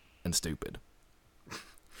and stupid.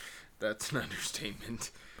 That's an understatement.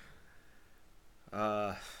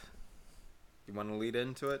 You want to lead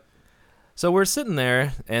into it? So we're sitting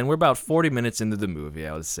there, and we're about 40 minutes into the movie,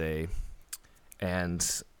 I would say,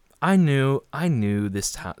 and I knew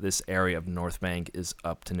this area of North Bank is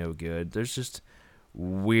up to no good. There's just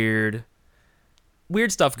weird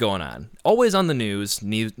stuff going on. Always on the news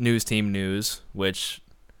team news, which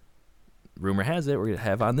rumor has it we're gonna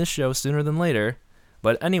have on this show sooner than later.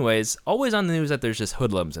 But anyways, always on the news that there's just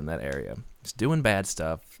hoodlums in that area, just doing bad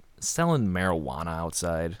stuff. Selling marijuana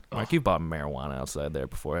outside. Mark, you've bought marijuana outside there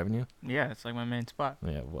before, haven't you? Yeah, it's like my main spot.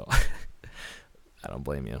 Yeah, well, I don't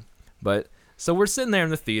blame you. But, so we're sitting there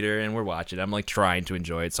in the theater, and we're watching. I'm, like, trying to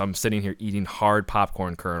enjoy it. So I'm sitting here eating hard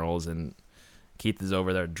popcorn kernels, and Keith is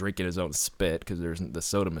over there drinking his own spit because the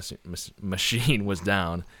soda machine was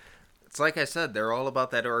down. It's like I said, they're all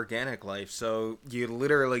about that organic life. So you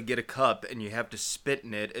literally get a cup and you have to spit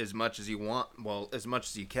in it as much as you want. Well, as much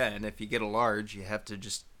as you can. If you get a large, you have to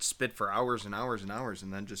just spit for hours and hours and hours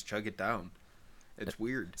and then just chug it down. It's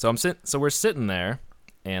weird. So we're sitting there,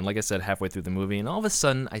 and like I said, halfway through the movie, and all of a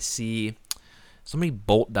sudden I see somebody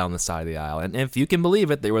bolt down the side of the aisle. And if you can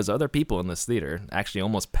believe it, there was other people in this theater, actually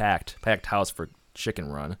almost packed house for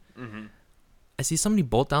Chicken Run. Mm-hmm. I see somebody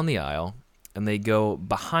bolt down the aisle. And they go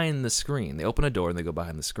behind the screen. They open a door and they go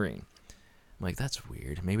behind the screen. I'm like, that's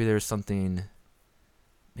weird. Maybe there's something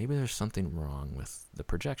wrong with the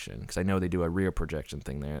projection. Because I know they do a rear projection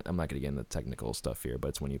thing there. I'm not going to get into the technical stuff here, but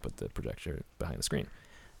it's when you put the projector behind the screen.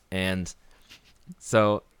 And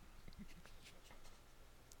so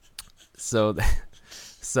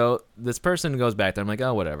this person goes back there. I'm like,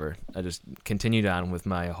 oh, whatever. I just continued on with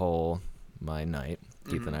my night.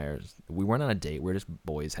 Keith and I we weren't on a date. We're just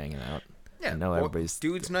boys hanging out. Yeah, everybody's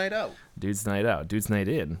dude's night out. Dude's night out. Dude's night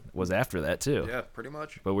in was after that too. Yeah, pretty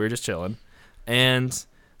much. But we were just chilling, and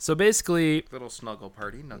so basically, little snuggle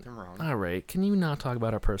party, nothing wrong. All right, can you not talk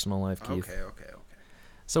about our personal life, Keith? Okay.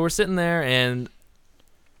 So we're sitting there, and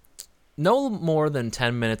no more than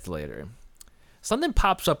 10 minutes later, something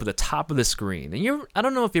pops up at the top of the screen, and I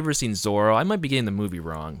don't know if you've ever seen Zorro. I might be getting the movie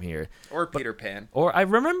wrong here. Or Peter Pan. Or I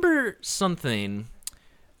remember something,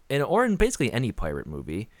 in basically any pirate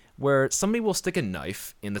movie, where somebody will stick a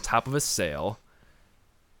knife in the top of a sail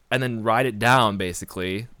and then ride it down,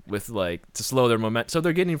 basically, with, like, to slow their momentum. So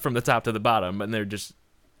they're getting from the top to the bottom, and they're just,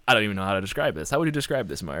 I don't even know how to describe this. How would you describe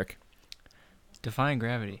this, Mark? Defying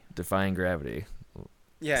gravity. Defying gravity.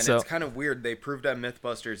 Yeah, and it's kind of weird. They proved on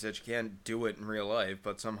Mythbusters that you can't do it in real life,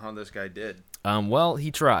 but somehow this guy did. Well,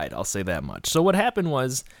 he tried. I'll say that much. So what happened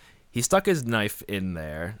was he stuck his knife in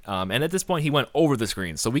there, and at this point he went over the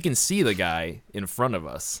screen, so we can see the guy in front of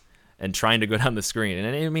us and trying to go down the screen.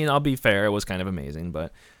 And I mean, I'll be fair, it was kind of amazing,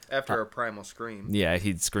 but after a primal scream. Yeah,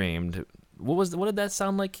 he'd screamed. What did that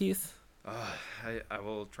sound like, Keith? I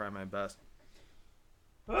will try my best.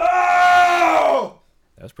 Oh!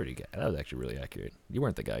 That was pretty good. That was actually really accurate. You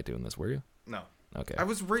weren't the guy doing this, were you? No. Okay. I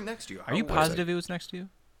was right next to you. Are you positive he was next to you?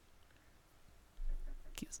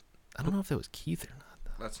 Keith, I don't know if it was Keith or not,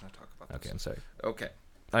 though. Let's not talk about this. Okay, I'm sorry. Okay.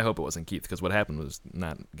 I hope it wasn't Keith, because what happened was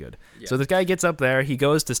not good. Yeah. So this guy gets up there, he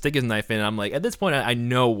goes to stick his knife in, and I'm like, at this point, I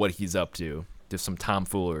know what he's up to. There's some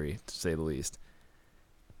tomfoolery, to say the least.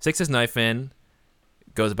 Sticks his knife in,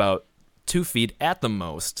 goes about 2 feet at the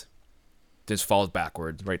most, just falls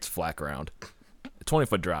backwards, right to flat ground. A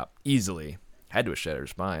 20-foot drop, easily. Had to have shattered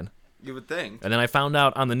his spine. You would think. And then I found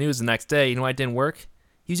out on the news the next day, you know why it didn't work?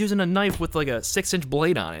 He's using a knife with like a 6-inch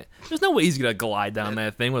blade on it. There's no way he's gonna glide down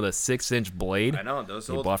that thing with a 6-inch blade. I know, those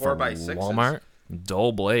he old bought 4x6s. from Walmart.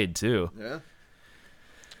 Dull blade too. Yeah.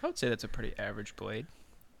 I would say that's a pretty average blade.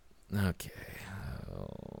 Okay.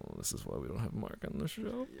 Oh, this is why we don't have Mark on the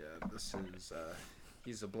show. Yeah, this is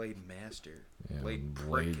he's a blade master. Yeah, blade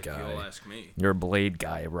blade prick, guy. if you'll ask me. You're a blade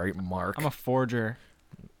guy, right, Mark? I'm a forger.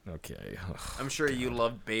 Okay. I'm sure you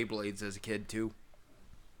loved Beyblades as a kid too.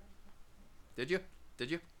 Did you?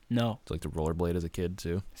 No. It's like the rollerblade as a kid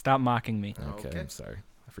too. Stop mocking me. Okay. I'm sorry.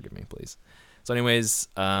 Forgive me, please. So, anyways,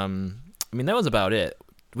 I mean that was about it.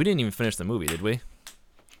 We didn't even finish the movie, did we?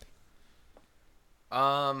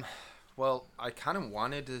 Well, I kind of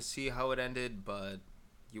wanted to see how it ended, but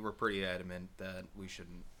you were pretty adamant that we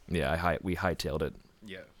shouldn't. Yeah, we hightailed it.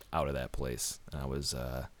 Yeah. Out of that place. I was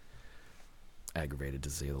aggravated to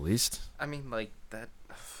say the least. I mean, like that.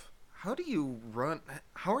 How do you run?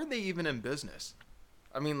 How are they even in business?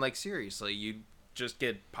 I mean, like seriously, you just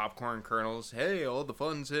get popcorn kernels. Hey, all the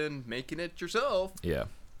fun's in making it yourself. Yeah.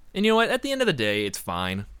 And you know what? At the end of the day, it's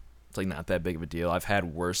fine. It's like not that big of a deal. I've had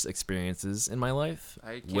worse experiences in my life.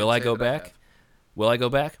 Will I go back? Will I go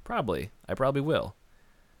back? Probably. I probably will.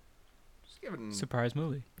 Surprise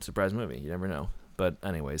movie. Surprise movie. You never know. But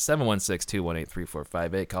anyways,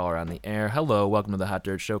 716-218-3458. Caller on the air. Hello. Welcome to the Hot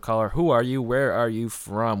Dirt Show. Caller, who are you? Where are you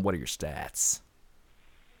from? What are your stats?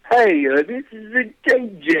 Hey, this is a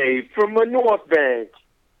JJ from North Bank.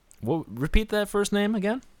 Well, repeat that first name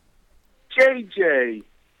again. JJ.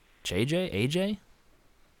 JJ? AJ?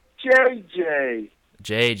 JJ.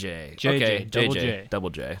 JJ. JJ, Okay, double JJ. J. Double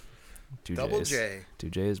J. Two Double J's. J. 2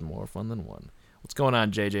 J's more fun than one. What's going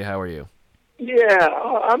on, JJ? How are you? Yeah,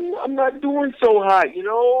 I'm not doing so hot. You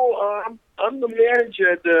know, I'm the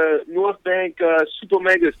manager at the North Bank Super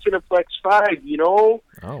Mega Cineplex 5. You know,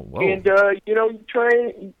 Oh, whoa. and you know,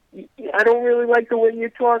 I don't really like the way you're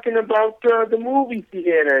talking about the movie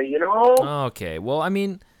theater. You know. Okay. Well, I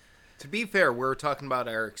mean, To be fair, we're talking about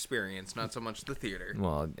our experience, not so much the theater.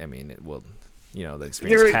 the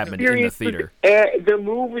experience happened in the theater. At the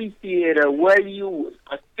movie theater, where you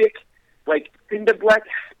a thick, like cinder block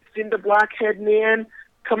head man.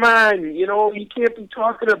 Come on, you know you can't be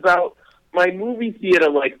talking about my movie theater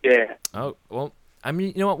like that. Oh, well, I mean,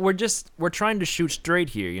 you know what? We're trying to shoot straight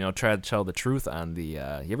here. You know, try to tell the truth on the. You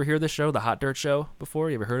ever hear of this show, the Hot Dirt Show, before?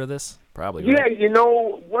 You ever heard of this? Probably. Yeah, Right? you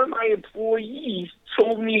know, one of my employees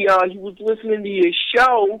told me he was listening to your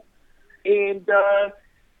show, and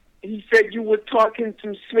he said you were talking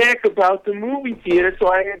some smack about the movie theater,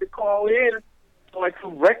 so I had to call in so I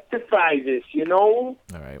could rectify this, you know?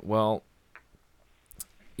 All right. Well,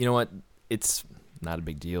 you know what? It's not a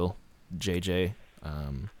big deal, JJ.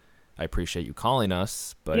 I appreciate you calling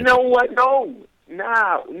us, but You know what? No.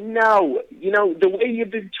 You know, the way you've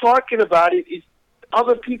been talking about it is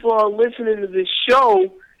other people are listening to this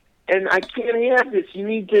show, and I can't have this. You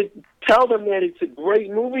need to tell them that it's a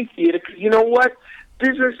great movie theater, because you know what?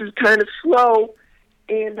 Business is kind of slow,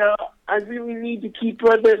 and I really need to keep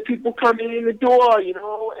other people coming in the door, you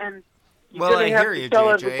know, and you're Well, going I to have hear to you, tell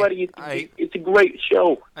JJ. everybody it's a great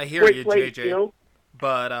show. I hear great you, place, JJ. You know?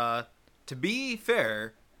 But to be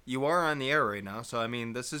fair, you are on the air right now, so I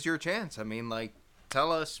mean, this is your chance. I mean, like, tell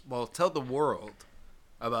the world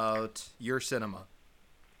about your cinema.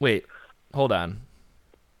 wait, hold on.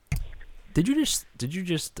 Did you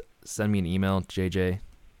just send me an email, JJ?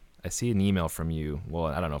 I see an email from you. Well,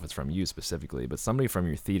 I don't know if it's from you specifically, but somebody from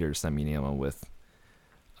your theater sent me an email with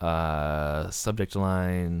subject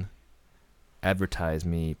line, advertise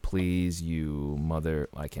me, please, you mother.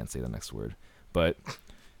 I can't say the next word, but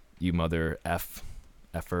you mother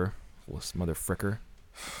effer, mother fricker.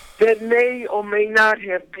 That may or may not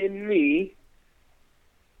have been me.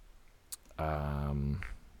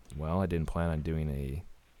 Well, I didn't plan on doing a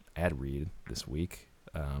ad read this week.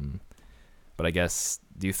 But I guess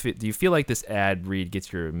do you feel like this ad read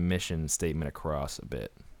gets your mission statement across a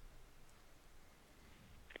bit?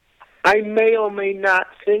 I may or may not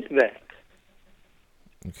think that.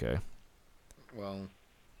 Okay. Well,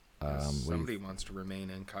 What somebody wants to remain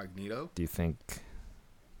incognito. do you think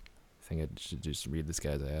I should just read this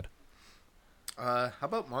guy's ad? How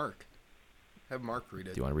about Mark? Have Mark read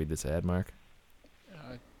it. Do you want to read this ad, Mark?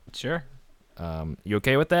 Sure. You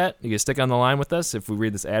okay with that? You can stick on the line with us if we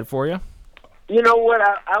read this ad for you? You know what?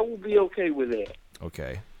 I will be okay with it.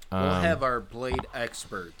 Okay. We'll have our Blade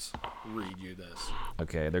experts read you this.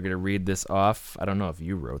 Okay, they're going to read this off. I don't know if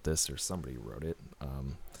you wrote this or somebody wrote it.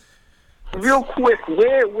 Real quick,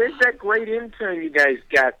 where's that great intern you guys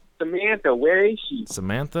got? Samantha, where is she?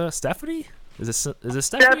 Samantha? Stephanie? Is it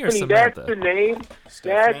Stephanie or Stephanie, Samantha? that's her name.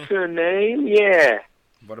 Stephanie? That's her name, yeah.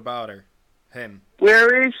 What about her? Him.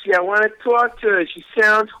 Where is she? I want to talk to her. She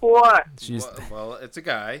sounds hot. She's. Well, it's a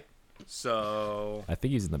guy, so... I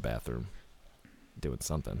think he's in the bathroom doing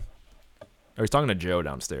something. Or he's talking to Joe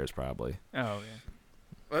downstairs, probably. Oh, yeah.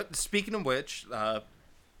 But speaking of which,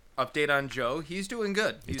 update on Joe. He's doing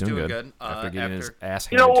good. He's doing good. After getting his ass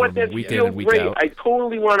handed to him That's week in real and week great. out. I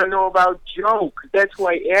totally want to know about Joe, 'cause that's who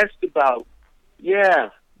I asked about. Yeah.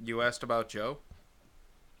 You asked about Joe?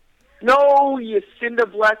 No, you cinder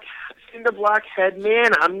block head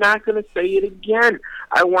man. I'm not going to say it again.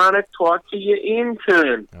 I want to talk to your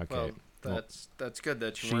intern. Okay. Well, that's good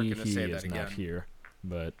that you weren't going to say He that is again. not here,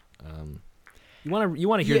 but you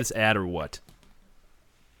want to hear this ad or what?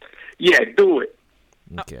 Yeah, do it.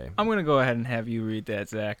 Okay. I'm going to go ahead and have you read that,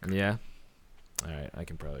 Zach. Yeah. All right. I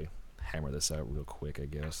can probably hammer this out real quick, I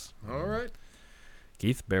guess. All right.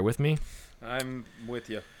 Keith, bear with me. I'm with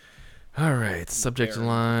you. All right. Subject Bear.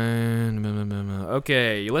 line.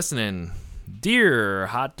 Okay, you listening? Dear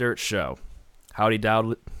Hot Dirt Show, howdy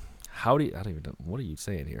dowdy. I don't even know. What are you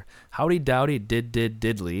saying here? Howdy dowdy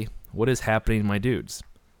diddly. What is happening, my dudes?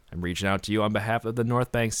 I'm reaching out to you on behalf of the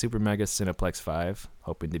North Bank Super Mega Cineplex 5,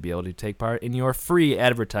 hoping to be able to take part in your free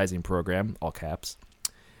advertising program, all caps.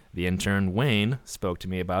 The intern, Wayne, spoke to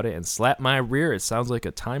me about it and slapped my rear. It sounds like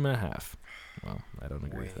a time and a half. Well, I don't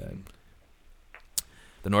agree with that.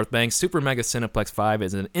 The North Bank Super Mega Cineplex 5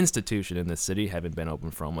 is an institution in this city, having been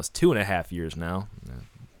open for almost 2.5 years now.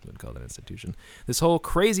 Wouldn't call that an institution. This whole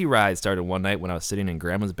crazy ride started one night when I was sitting in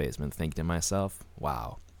Grandma's basement thinking to myself,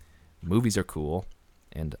 wow, movies are cool,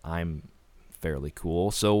 and I'm fairly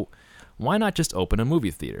cool, so why not just open a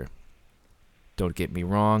movie theater? Don't get me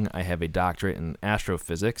wrong, I have a doctorate in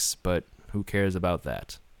astrophysics, but who cares about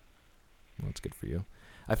that? Well, that's good for you.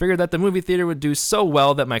 I figured that the movie theater would do so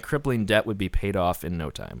well that my crippling debt would be paid off in no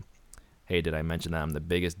time. Hey, did I mention that I'm the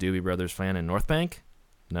biggest Doobie Brothers fan in North Bank?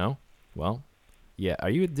 No? Well, yeah. Are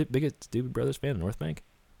you the biggest Doobie Brothers fan in North Bank?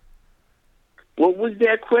 What was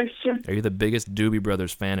that question? Are you the biggest Doobie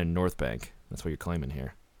Brothers fan in North Bank? That's what you're claiming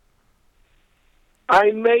here.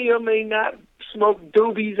 I may or may not smoke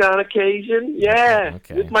doobies on occasion. Yeah,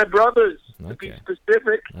 Okay. with my brothers, to be Okay.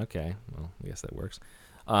 specific. Okay, well, I guess that works.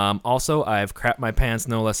 Also, I've crapped my pants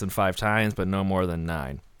no less than 5 times, but no more than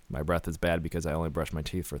 9. My breath is bad because I only brush my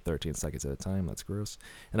teeth for 13 seconds at a time. That's gross.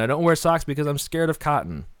 And I don't wear socks because I'm scared of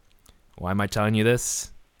cotton. Why am I telling you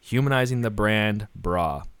this? Humanizing the brand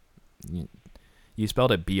bra. You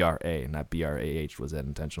spelled it B-R-A, not B-R-A-H. Was that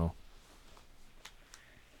intentional?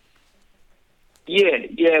 Yeah,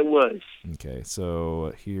 it was. Okay,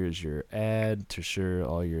 so here's your ad to share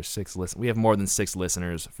all your 6 listen. We have more than 6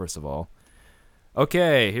 listeners, first of all.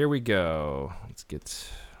 Okay, here we go. Let's get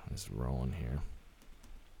this rolling here.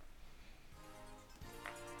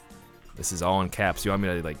 This is all in caps. You want me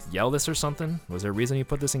to yell this or something? Was there a reason you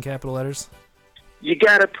put this in capital letters? You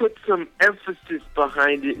gotta put some emphasis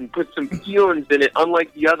behind it and put some feelings in it,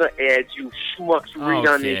 unlike the other ads you schmucks read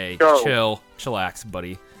on this show. Chillax,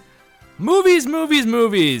 buddy. Movies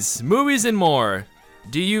and more.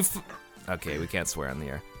 Do you... Okay, we can't swear on the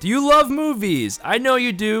air. Do you love movies? I know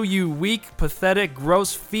you do, you weak, pathetic,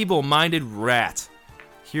 gross, feeble-minded rat.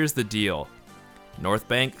 Here's the deal. North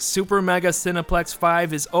Bank Super Mega Cineplex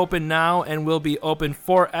 5 is open now and will be open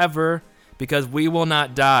forever because we will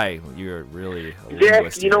not die. You're really a Zach,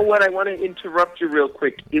 linguist you know here. what? I want to interrupt you real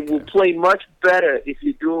quick. It will play much better if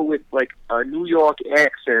you do it with a New York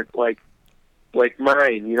accent, like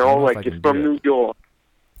mine. You know, know if I like can it's do from it. New York.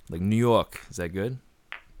 Like New York. Is that good?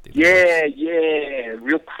 Yeah,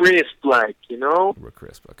 real crisp, you know. We're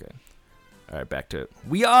crisp, okay. All right, back to it.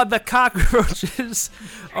 We are the cockroaches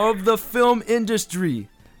of the film industry.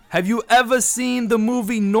 Have you ever seen the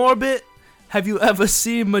movie Norbit? Have you ever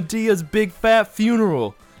seen Medea's Big Fat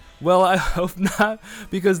Funeral? Well, I hope not,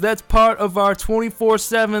 because that's part of our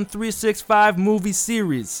 24/7, 365 movie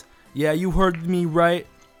series. Yeah, you heard me right.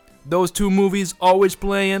 Those 2 movies always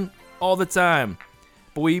playing all the time.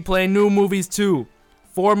 But we play new movies too.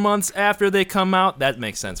 4 months after they come out, that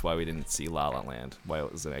makes sense why we didn't see La La Land, why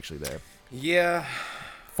it wasn't actually there. Yeah.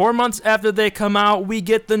 4 months after they come out, we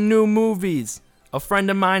get the new movies. A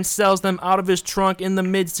friend of mine sells them out of his trunk in the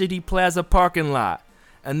Mid-City Plaza parking lot.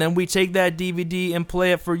 And then we take that DVD and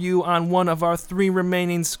play it for you on one of our 3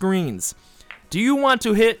 remaining screens. Do you want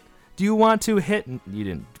to hit... You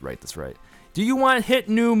didn't write this right. Do you want hit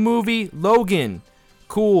new movie Logan?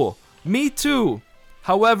 Cool. Me too.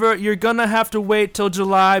 However, you're gonna have to wait till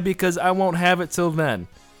July because I won't have it till then.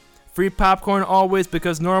 Free popcorn always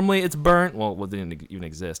because normally it's burnt. Well, it didn't even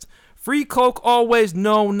exist. Free Coke always.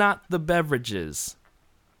 No, not the beverages.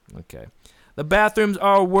 Okay. The bathrooms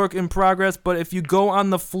are a work in progress, but if you go on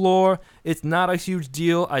the floor, it's not a huge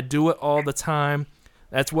deal. I do it all the time.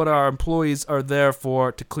 That's what our employees are there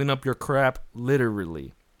for, to clean up your crap,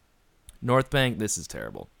 literally. North Bank, this is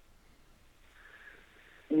terrible.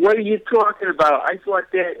 What are you talking about? I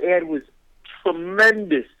thought that ad was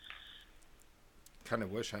tremendous. Kind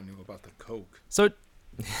of wish I knew about the Coke. So,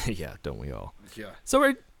 yeah, don't we all? Yeah.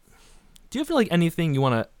 So, do you feel like anything you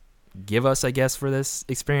want to give us, I guess, for this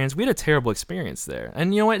experience? We had a terrible experience there.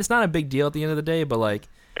 And you know what? It's not a big deal at the end of the day, but,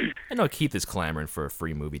 I know Keith is clamoring for a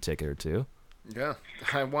free movie ticket or 2. Yeah.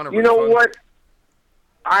 I want to You know what?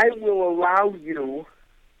 I will allow you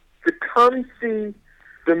to come see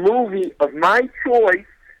the movie of my choice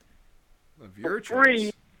Of your for free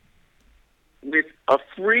choice. with a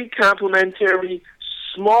free complimentary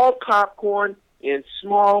small popcorn and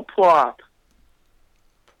small plop.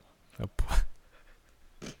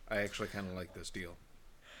 I actually kind of like this deal.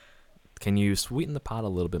 Can you sweeten the pot a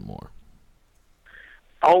little bit more?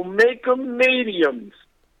 I'll make them mediums.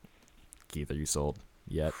 Keith, are you sold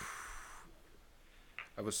yet?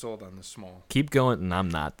 I was sold on the small. Keep going, and I'm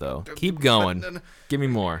not, though. Keep going. Give me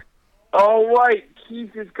more. All right,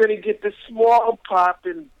 Keith is going to get the small pop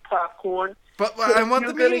and popcorn, But I want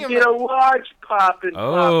the You're gonna medium. get a large poppin'.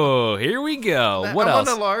 Oh, here we go. What I else?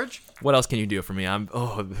 want a large. What else can you do for me?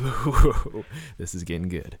 This is getting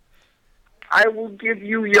good. I will give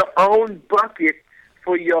you your own bucket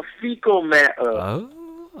for your fecal matter. Oh,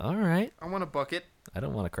 all right. I want a bucket. I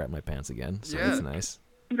don't want to crap my pants again, so Yeah. that's nice.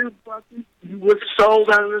 The bucket you was sold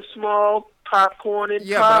on the small popcorn and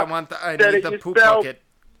Yeah, pop. but I That need is the just poop spelled bucket.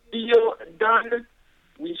 Deal done.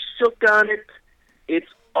 We shook on it. It's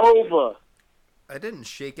over. I didn't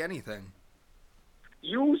shake anything.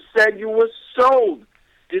 You said you were sold.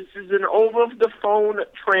 This is an over-the-phone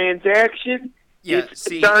transaction. Yeah, It's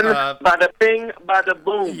see, done by the bing, by the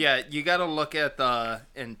boom. Yeah, you got to look at the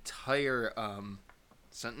entire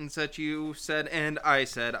sentence that you said and I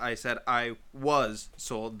said. I said I was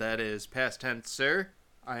sold. That is past tense, sir.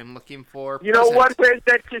 I'm looking for You know present. what? Where's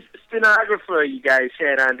that stenographer you guys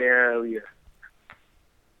had on there earlier?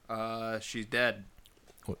 She's dead.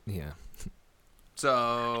 Well, yeah.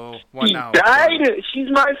 So, what She now? died. She's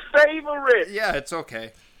my favorite. Yeah, it's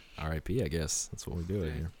okay. R.I.P. I guess that's what we do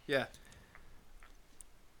here. Yeah.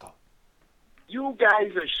 You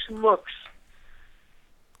guys are schmucks.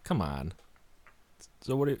 Come on.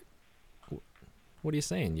 So what are you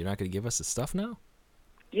saying? You're not going to give us the stuff now?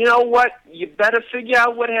 You know what? You better figure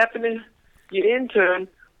out what happened to your intern,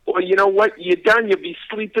 or you know what? You're done. You'll be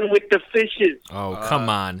sleeping with the fishes. Oh, come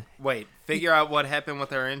on. Wait, figure out what happened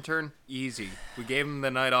with our intern? Easy. We gave him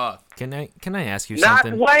the night off. Can I ask you Not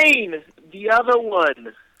something? Wayne, the other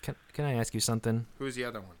one. Can I ask you something? Who's the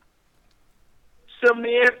other one?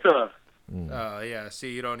 Samantha. Yeah,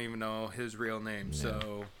 see, you don't even know his real name,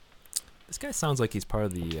 so... This guy sounds like he's part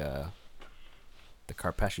of the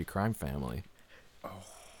Carpesci crime family. Oh.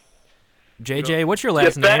 JJ, what's your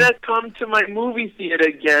last You name? better come to my movie theater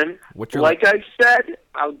again. What's your Like I said,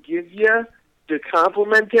 I'll give you the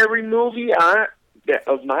complimentary movie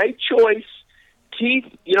of my choice. Keith,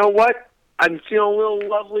 you know what? I'm feeling a little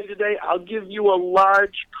lovely today. I'll give you a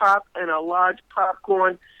large pop and a large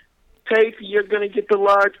popcorn. Pace, you're going to get the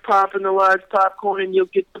large pop and the large popcorn, and you'll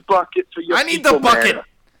get the bucket for your I need the fecal bucket! matter.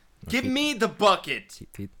 Give me the bucket!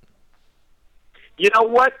 You know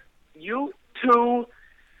what? You two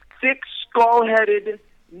thick skull-headed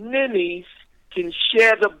ninnies can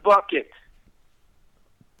share the bucket.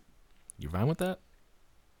 You fine with that?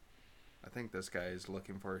 I think this guy is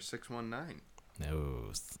looking for a 619.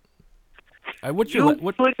 No. What's You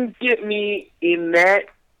your couldn't get me in that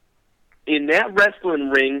wrestling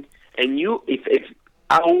ring, and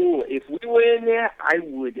if we were in there, I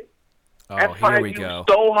would. Oh, here we go.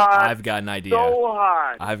 So hard. I've got an idea. So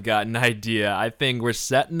hard. I've got an idea. I think we're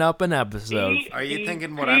setting up an episode. Are you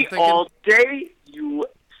thinking what I'm thinking? All day, you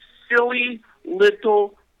silly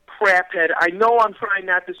little craphead. I know I'm trying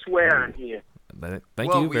not to swear on here.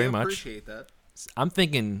 Thank you very we much. appreciate that. I'm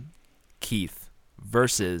thinking Keith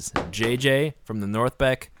versus JJ from the North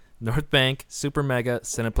Bank Super Mega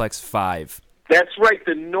Cineplex 5. That's right,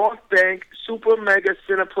 the North Bank Super Mega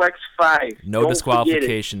Cineplex 5. No Don't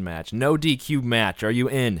disqualification match. No DQ match. Are you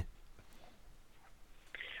in?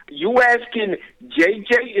 You asking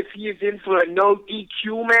JJ if he is in for a no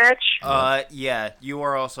DQ match? Yeah, you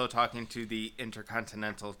are also talking to the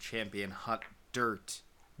Intercontinental Champion Hot Dirt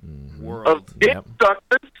World. Of dick Yep.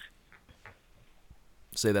 suckers.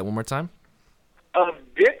 Say that one more time. Of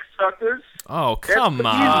dick suckers. Oh, That's come what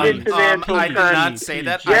on. he's International I did not Connie. say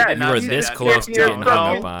that. Yes. I did You not were say this that. close to Champion getting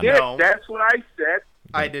hung sucking up on. dick. No. That's what I said.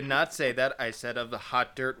 I did not say that. I said of the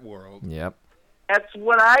Hot Dirt World. Yep. That's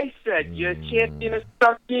what I said. You're champion of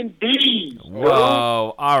sucking D's.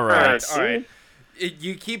 Whoa. All right. All right.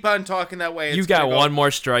 You keep on talking that way. You it's got gonna go- one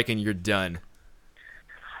more strike and you're done.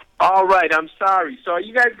 All right, I'm sorry. So are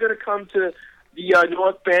you guys going to come to the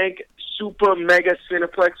North Bank Super Mega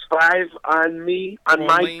Cineplex 5 on me, on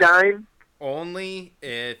my Only- dime? Only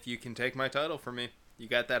if you can take my title from me. You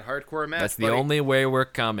got that hardcore match. That's the buddy. only way we're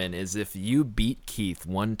coming is if you beat Keith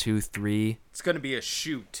 1, 2, 3 It's going to be a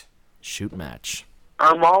shoot. shoot match.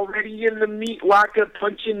 I'm already in the meat locker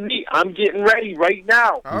punching meat. I'm getting ready right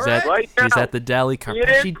now. All He's right. at Right he's now. at the Deli You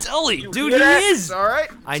Carpacci hear? Deli. You Dude, hear he that? is. It's all right.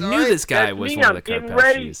 I It's knew all right. this guy That's was me. one I'm of the getting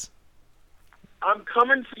ready. Carpacci's. I'm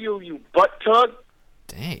coming for you, you butt tug.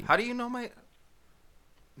 Dang. How do you know my...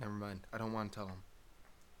 Never mind. I don't want to tell him.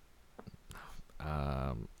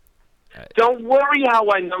 Don't worry how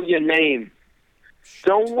I know your name.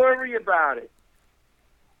 Don't worry about it.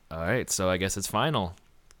 All right, so I guess it's final.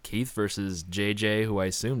 Keith versus JJ, who I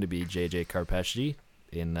assume to be JJ Carpacci,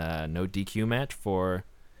 in no DQ match for.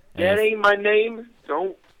 That ain't my name.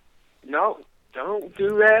 Don't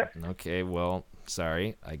do that. Okay, well,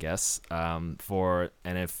 sorry, I guess. And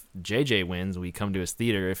if JJ wins, we come to his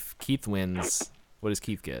theater. If Keith wins, what does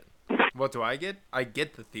Keith get? What do I get? I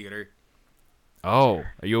get the theater. Oh,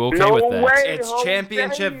 are you okay No with that? way, It's Jose,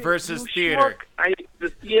 championship versus you theater. schmuck. The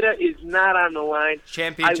theater is not on the line.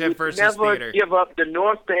 Championship versus I would never theater. give up the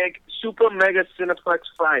North Bank Super Mega Cineplex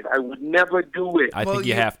 5. I would never do it. I Well, think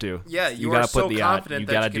you have to. Yeah, you are gotta so put the confident You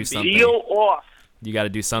that gotta you do can something. beat Deal off. You gotta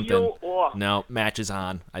do something. Deal off. No, match is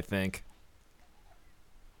on. I think.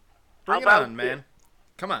 Bring it How about on, man.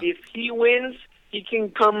 Come on. If he wins, he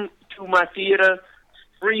can come to my theater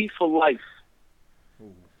free for life.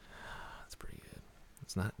 That's pretty good.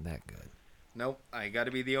 It's not that good. Nope, I got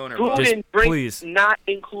to be the owner. Food boss. Just and drink please. not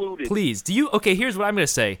included. Please, do you? Okay, here's what I'm gonna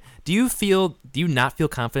say. Do you not feel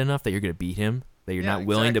confident enough that you're gonna beat him? That you're Yeah, not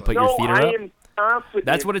willing exactly. to put your theater I up? am confident.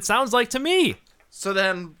 That's what it sounds like to me. So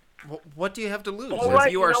then, what do you have to lose? All If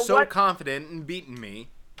right, you are you know so what? confident in beating me,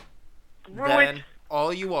 Screw then it.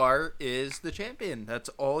 all you are is the champion. That's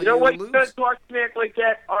all You know what? lose. You're gonna talk smack like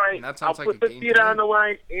that. All right, And that I'll sounds like put a the game theater to me. on the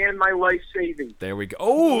line and my life savings. There we go.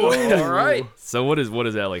 Oh, All right. So what is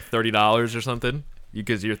that like $30 or something?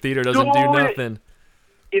 Because your theater doesn't do Do it. nothing.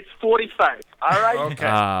 It's 45. All right. Okay.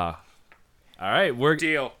 All right,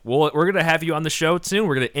 Deal. we're gonna have you on the show soon.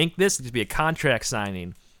 We're gonna ink this. It's gonna be a contract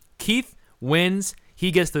signing. Keith wins.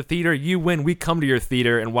 He gets the theater. You win. We come to your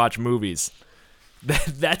theater and watch movies.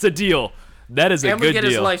 That's a deal. That is a And good we get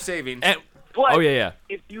deal. his life savings. And- But oh yeah.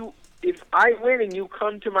 if I win and you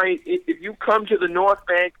come to the North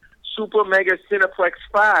Bank Super Mega Cineplex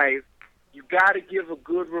 5, you got to give a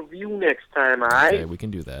good review next time. All right. Okay, we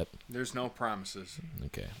can do that. There's no promises.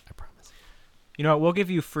 Okay, I promise. You know what? We'll give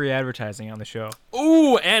you free advertising on the show.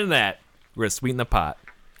 Ooh, and that we're gonna sweeten the pot.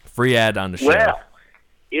 Free ad on the show. Well,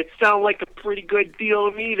 it sounds like a pretty good deal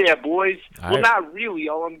to me there, boys. All Well, right. not really.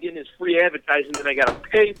 All I'm getting is free advertising, and I got to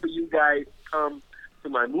pay for you guys to come to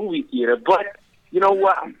my movie theater. But you know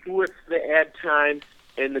what? I'm doing it for the ad time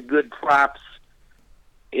and the good props.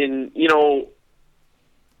 And,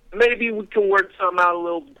 maybe we can work something out a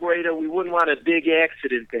little greater. We wouldn't want a big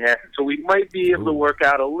accident to happen, so we might be able to Ooh. work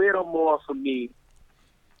out a little more for me.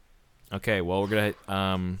 Okay, well we're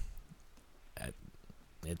gonna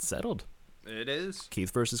it's settled. It is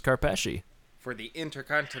Keith versus Carpesci. for the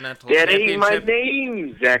Intercontinental That ain't my Championship.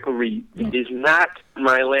 name, Zachary. It is not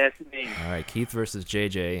my last name. All right, Keith versus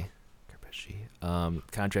JJ Carpesci.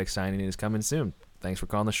 Contract signing is coming soon. Thanks for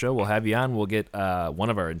calling the show. We'll have you on. We'll get one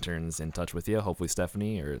of our interns in touch with you. Hopefully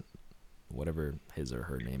Stephanie or whatever his or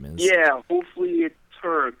her name is. Yeah, hopefully it's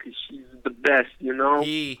her, because she's the best,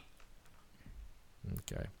 He.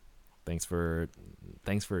 Okay. Thanks for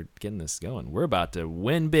getting this going. We're about to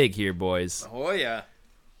win big here, boys. Oh yeah.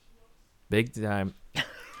 Big time.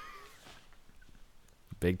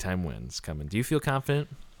 Big time wins coming. Do you feel confident?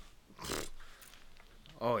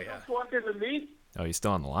 Oh yeah. Talking to me? Oh, he's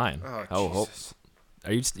still on the line. Oh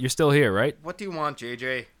Jesus. You're still here, right? What do you want,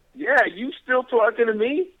 JJ? Yeah, you still talking to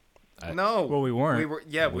me? No. Well, we weren't. We were.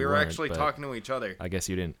 Yeah, We we were weren't, actually but- talking to each other. I guess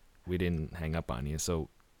we didn't hang up on you. So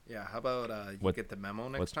Yeah. How about you What- get the memo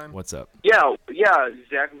next time? what's up? Yeah,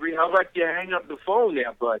 Zachary. How about you hang up the phone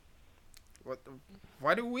there, bud?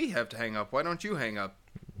 Why do we have to hang up? Why don't you hang up?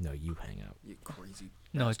 No, you hang up. You crazy.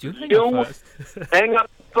 No, it's you. Hang You up first. hang up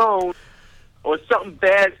the phone, or something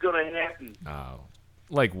bad's gonna happen. Oh,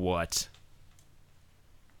 like what?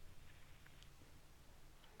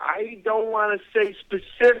 I don't want to say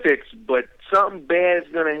specifics, but something bad's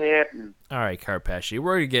gonna happen. All right, Carpesci,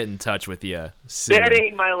 we're gonna get in touch with you soon. That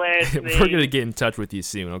ain't my last name. We're gonna get in touch with you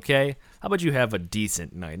soon, okay? How about you have a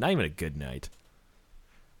decent night, not even a good night.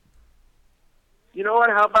 You know what?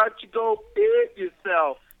 How about you go bid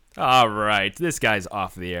yourself? All right, this guy's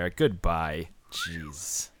off the air. Goodbye.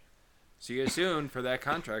 Jeez. See you soon for that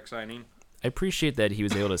contract signing. I appreciate that he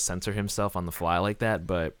was able to censor himself on the fly like that,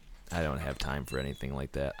 but I don't have time for anything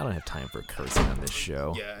like that. I don't have time for cursing on this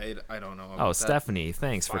show. Yeah, I don't know. Oh, about that. Stephanie,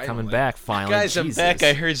 thanks for coming Finally. back. Finally, Guys, Jesus. I'm back.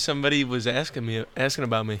 I heard somebody was asking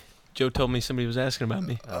about me. Joe told me somebody was asking about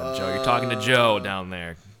me. Joe, you're talking to Joe down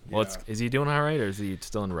there. Well, is he doing all right, or is he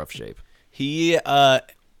still in rough shape? He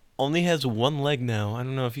only has one leg now. I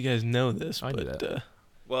don't know if you guys know this, I knew but that.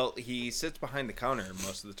 Well, he sits behind the counter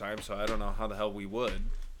most of the time, so I don't know how the hell we would.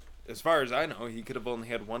 As far as I know, he could have only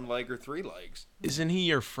had one leg or three legs. isn't he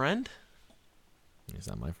your friend? He's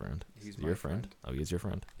not my friend. He's your my friend. friend. Oh, he's your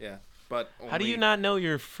friend. Yeah, but How do you not know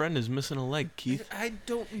your friend is missing a leg, Keith? I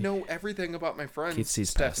don't know everything about my friends. Keith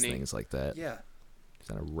sees past Stephanie. things like that. Yeah, He's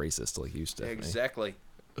not a racist like you, Stephanie. exactly.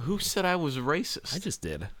 Who said I was racist? I just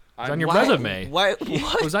did. It was I'm- on your Why- resume. Why? It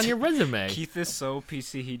What? was on your resume. Keith is so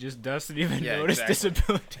PC, he just doesn't even Yeah, notice exactly.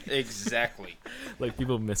 disability. Exactly. Like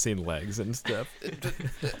people missing legs and stuff.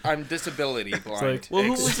 I'm disability blind. like- Well,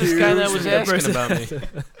 who was this guy that was Excuse me. asking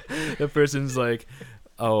about me? The person's like,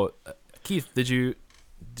 oh, Keith, did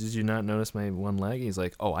you not notice my one leg? He's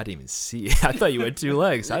like, oh, I didn't even see it. I thought you had two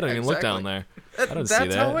legs. I don't even look down there. I don't see that.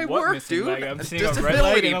 That's how I work, dude. I'm seeing a red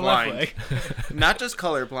leg and a left leg. Not just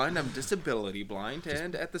colorblind, I'm disability blind,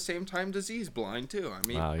 and at the same time disease blind too. I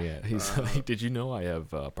mean, oh yeah. He's like, did you know I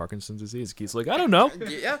have Parkinson's disease? Keith's like, I don't know.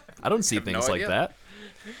 Yeah, I don't see have things no like idea. that.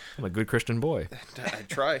 I'm a good Christian boy. I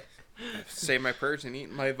try. Say my prayers and eat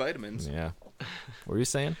my vitamins. Yeah. What were you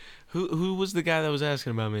saying? Who was the guy that was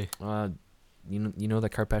asking about me? You know the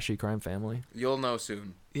Carpesci crime family? You'll know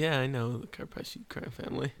soon. Yeah, I know the Carpesci crime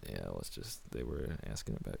family. Yeah, they were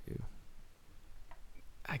asking about you.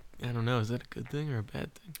 I don't know. Is that a good thing or a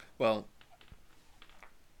bad thing? Well,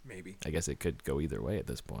 maybe. I guess it could go either way at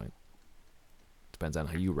this point. Depends on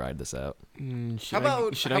how you ride this out. Should How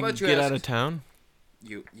I about you get ask- out of town?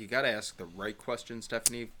 You gotta ask the right question,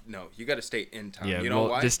 Stephanie. No, you gotta stay in town. Yeah, you know well,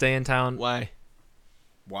 why? just stay in town. Why?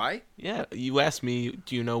 Why? Yeah, you asked me,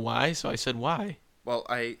 do you know why? So I said why. Well,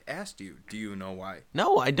 I asked you, do you know why?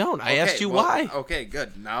 No, I don't. I asked you well, why. Okay,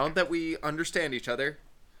 good. Now that we understand each other,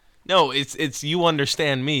 No, it's you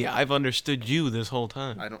understand me. I've understood you this whole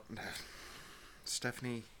time. I don't...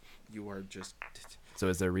 Stephanie, you are just... So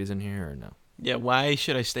is there a reason here or no? Yeah, why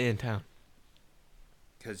should I stay in town?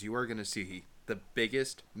 Because you are going to see the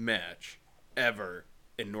biggest match ever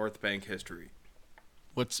in North Bank history.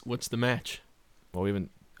 What's the match? Well, we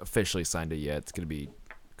haven't officially signed it yet. It's going to be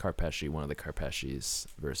Carpesci, one of the Carpescis,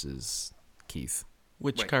 versus Keith.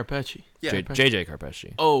 Which Wait. Carpesci? Yeah. JJ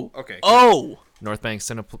Carpesci. Oh. Okay. Oh! North Bank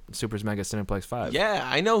Supers Mega Cineplex 5. Yeah,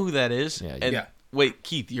 I know who that is. Yeah, And yeah. wait,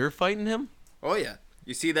 Keith, you're fighting him? Oh, yeah.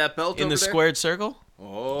 You see that belt In over the there? squared circle?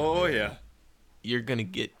 Oh, yeah. You're going to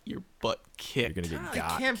get your butt You're kicked. going to get It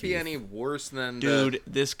got, can't be Keith. any worse than Dude,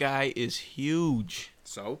 this guy is huge.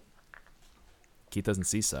 So? Keith doesn't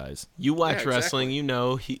see size. You watch Yeah, wrestling, exactly. you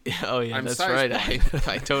know he. Oh yeah, I'm that's size right. blind.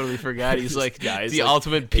 I totally forgot. He's like Guy's the like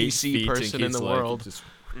ultimate 8 PC feet, and person in Keith's the like, world. just-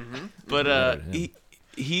 But Look at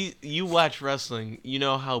him. you watch wrestling, you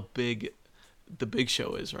know how big the Big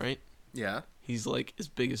Show is, right? Yeah. He's like as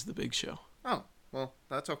big as the Big Show. Oh, well,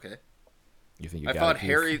 that's okay. You think you I got fought it, Keith?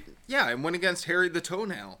 Harry... Yeah, I went against Harry the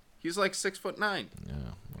Toenail. He's like 6'9". Yeah,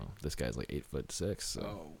 well, this guy's like 8'6". So.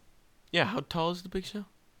 Oh, Yeah, how tall is the Big Show?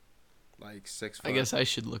 like 6 I guess I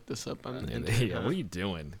should look this up on the Yeah, internet. yeah, what are you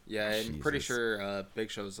doing? Yeah, I'm pretty Jesus. sure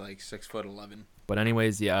Big Show's like 6'11". But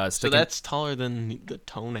anyways, yeah. So Sticking, that's taller than the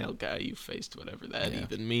toenail guy you faced, whatever that Yeah.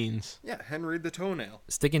 even means. Yeah, Henry the Toenail.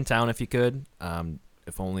 stick in town if you could.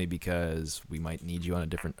 If only because we might need you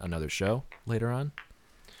on another show later on.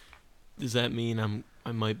 Does that mean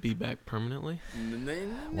I might be back permanently?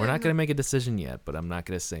 We're not gonna make a decision yet, but I'm not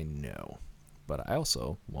gonna say no. But I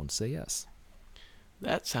also won't say yes.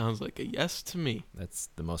 That sounds like a yes to me. That's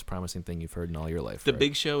the most promising thing you've heard in all your life. The right?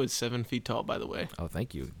 Big Show is 7 feet tall, by the way. Oh,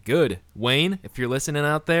 thank you. Good, Wayne. If you're listening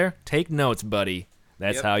out there, take notes, buddy.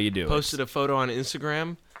 That's Yep. how you do Posted it. a photo on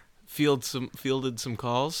Instagram, fielded some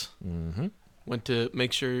calls, Mm-hmm. went to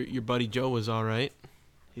make sure your buddy Joe was all right.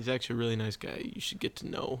 He's actually a really nice guy. You should get to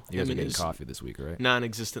know You guys him are and getting his coffee this week, right?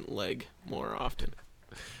 non-existent leg more often.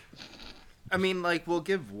 I mean, like, we'll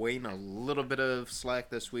give Wayne a little bit of slack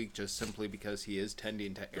this week just simply because he is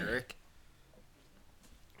tending to Eric.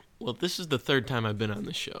 Well, this is the third time I've been on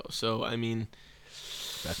the show, so I mean,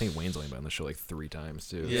 I think Wayne's only been on the show like 3 times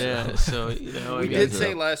too. yeah. So you know, I We guess- did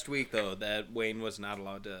say last week, though, that Wayne was not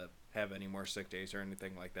allowed to have any more sick days or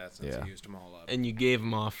anything like that since Yeah. he used them all up. and you gave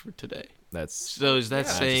him off for today. That's So is that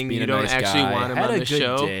Yeah, saying just being you a don't nice actually guy. want him had on a the good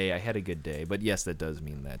show? day. I had a good day, but yes, that does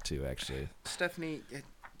mean that too. Actually, Stephanie,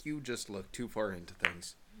 you just look too far into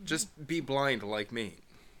things. Just be blind like me.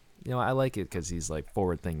 you know, I like it because he's like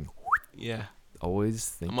forward thinking, Yeah, always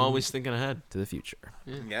thinking. I'm always thinking ahead. to the future.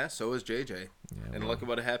 Yeah, so is JJ. Yeah, And well, look at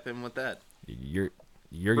what happened with that.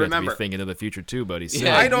 you're going to Remember- be thinking of the future too, buddy. Soon.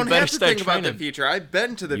 Yeah, I you don't better have to start think about the training. future. I've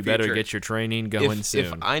been to the you future. better get your training going If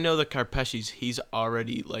soon. I know the Carpesci's, he's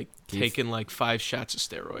already like Keith. taken like 5 shots of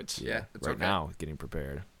steroids Yeah, it's right okay. now, getting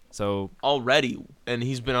prepared. So already, and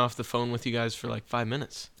he's been off the phone with you guys for like 5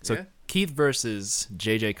 minutes. Yeah. Keith versus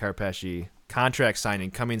JJ Carpesci. Contract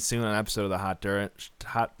signing coming soon on an episode of the Hot Dirt.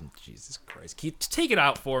 Jesus Christ, Keith, take it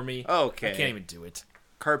out for me. Okay. I can't even do it.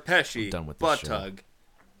 Carpesci, I'm done with this butt show. tug.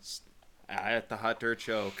 At the Hot Dirt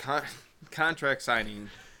Show. Contract signing.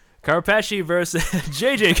 Carpesci versus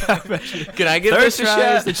JJ Carpesci. Can I give Third this a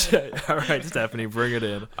try is shot? the shot. All right, Stephanie, bring it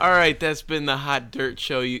in. All right, that's been the Hot Dirt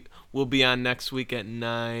Show. We'll be on next week at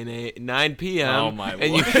 9 p.m. Oh, my And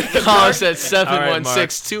you word. can call us at right, Mark.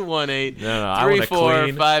 716-218-3458. No, I wanna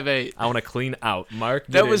clean- I want to clean out. Mark,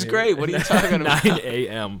 That get was in great. here. What are you talking about? 9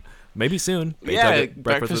 a.m. Maybe soon. Yeah, Baytug-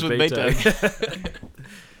 breakfast with Baytug. Baytug.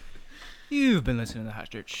 You've been listening to the Hot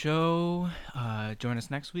Dirt Show. Join us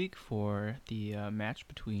next week for the match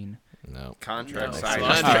between... No. Contract No. signing.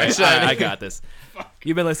 All right, I got this.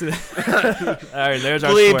 You've been listening. All right, there's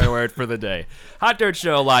our Bleep. swear word for the day. Hot Dirt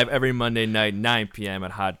Show live every Monday night, 9 p.m.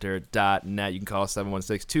 at hotdirt.net. You can call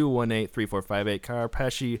 716-218-3458. Kara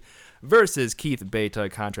Pesci versus Keith Beta.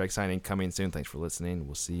 Contract signing coming soon. Thanks for listening.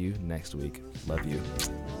 We'll see you next week. Love you.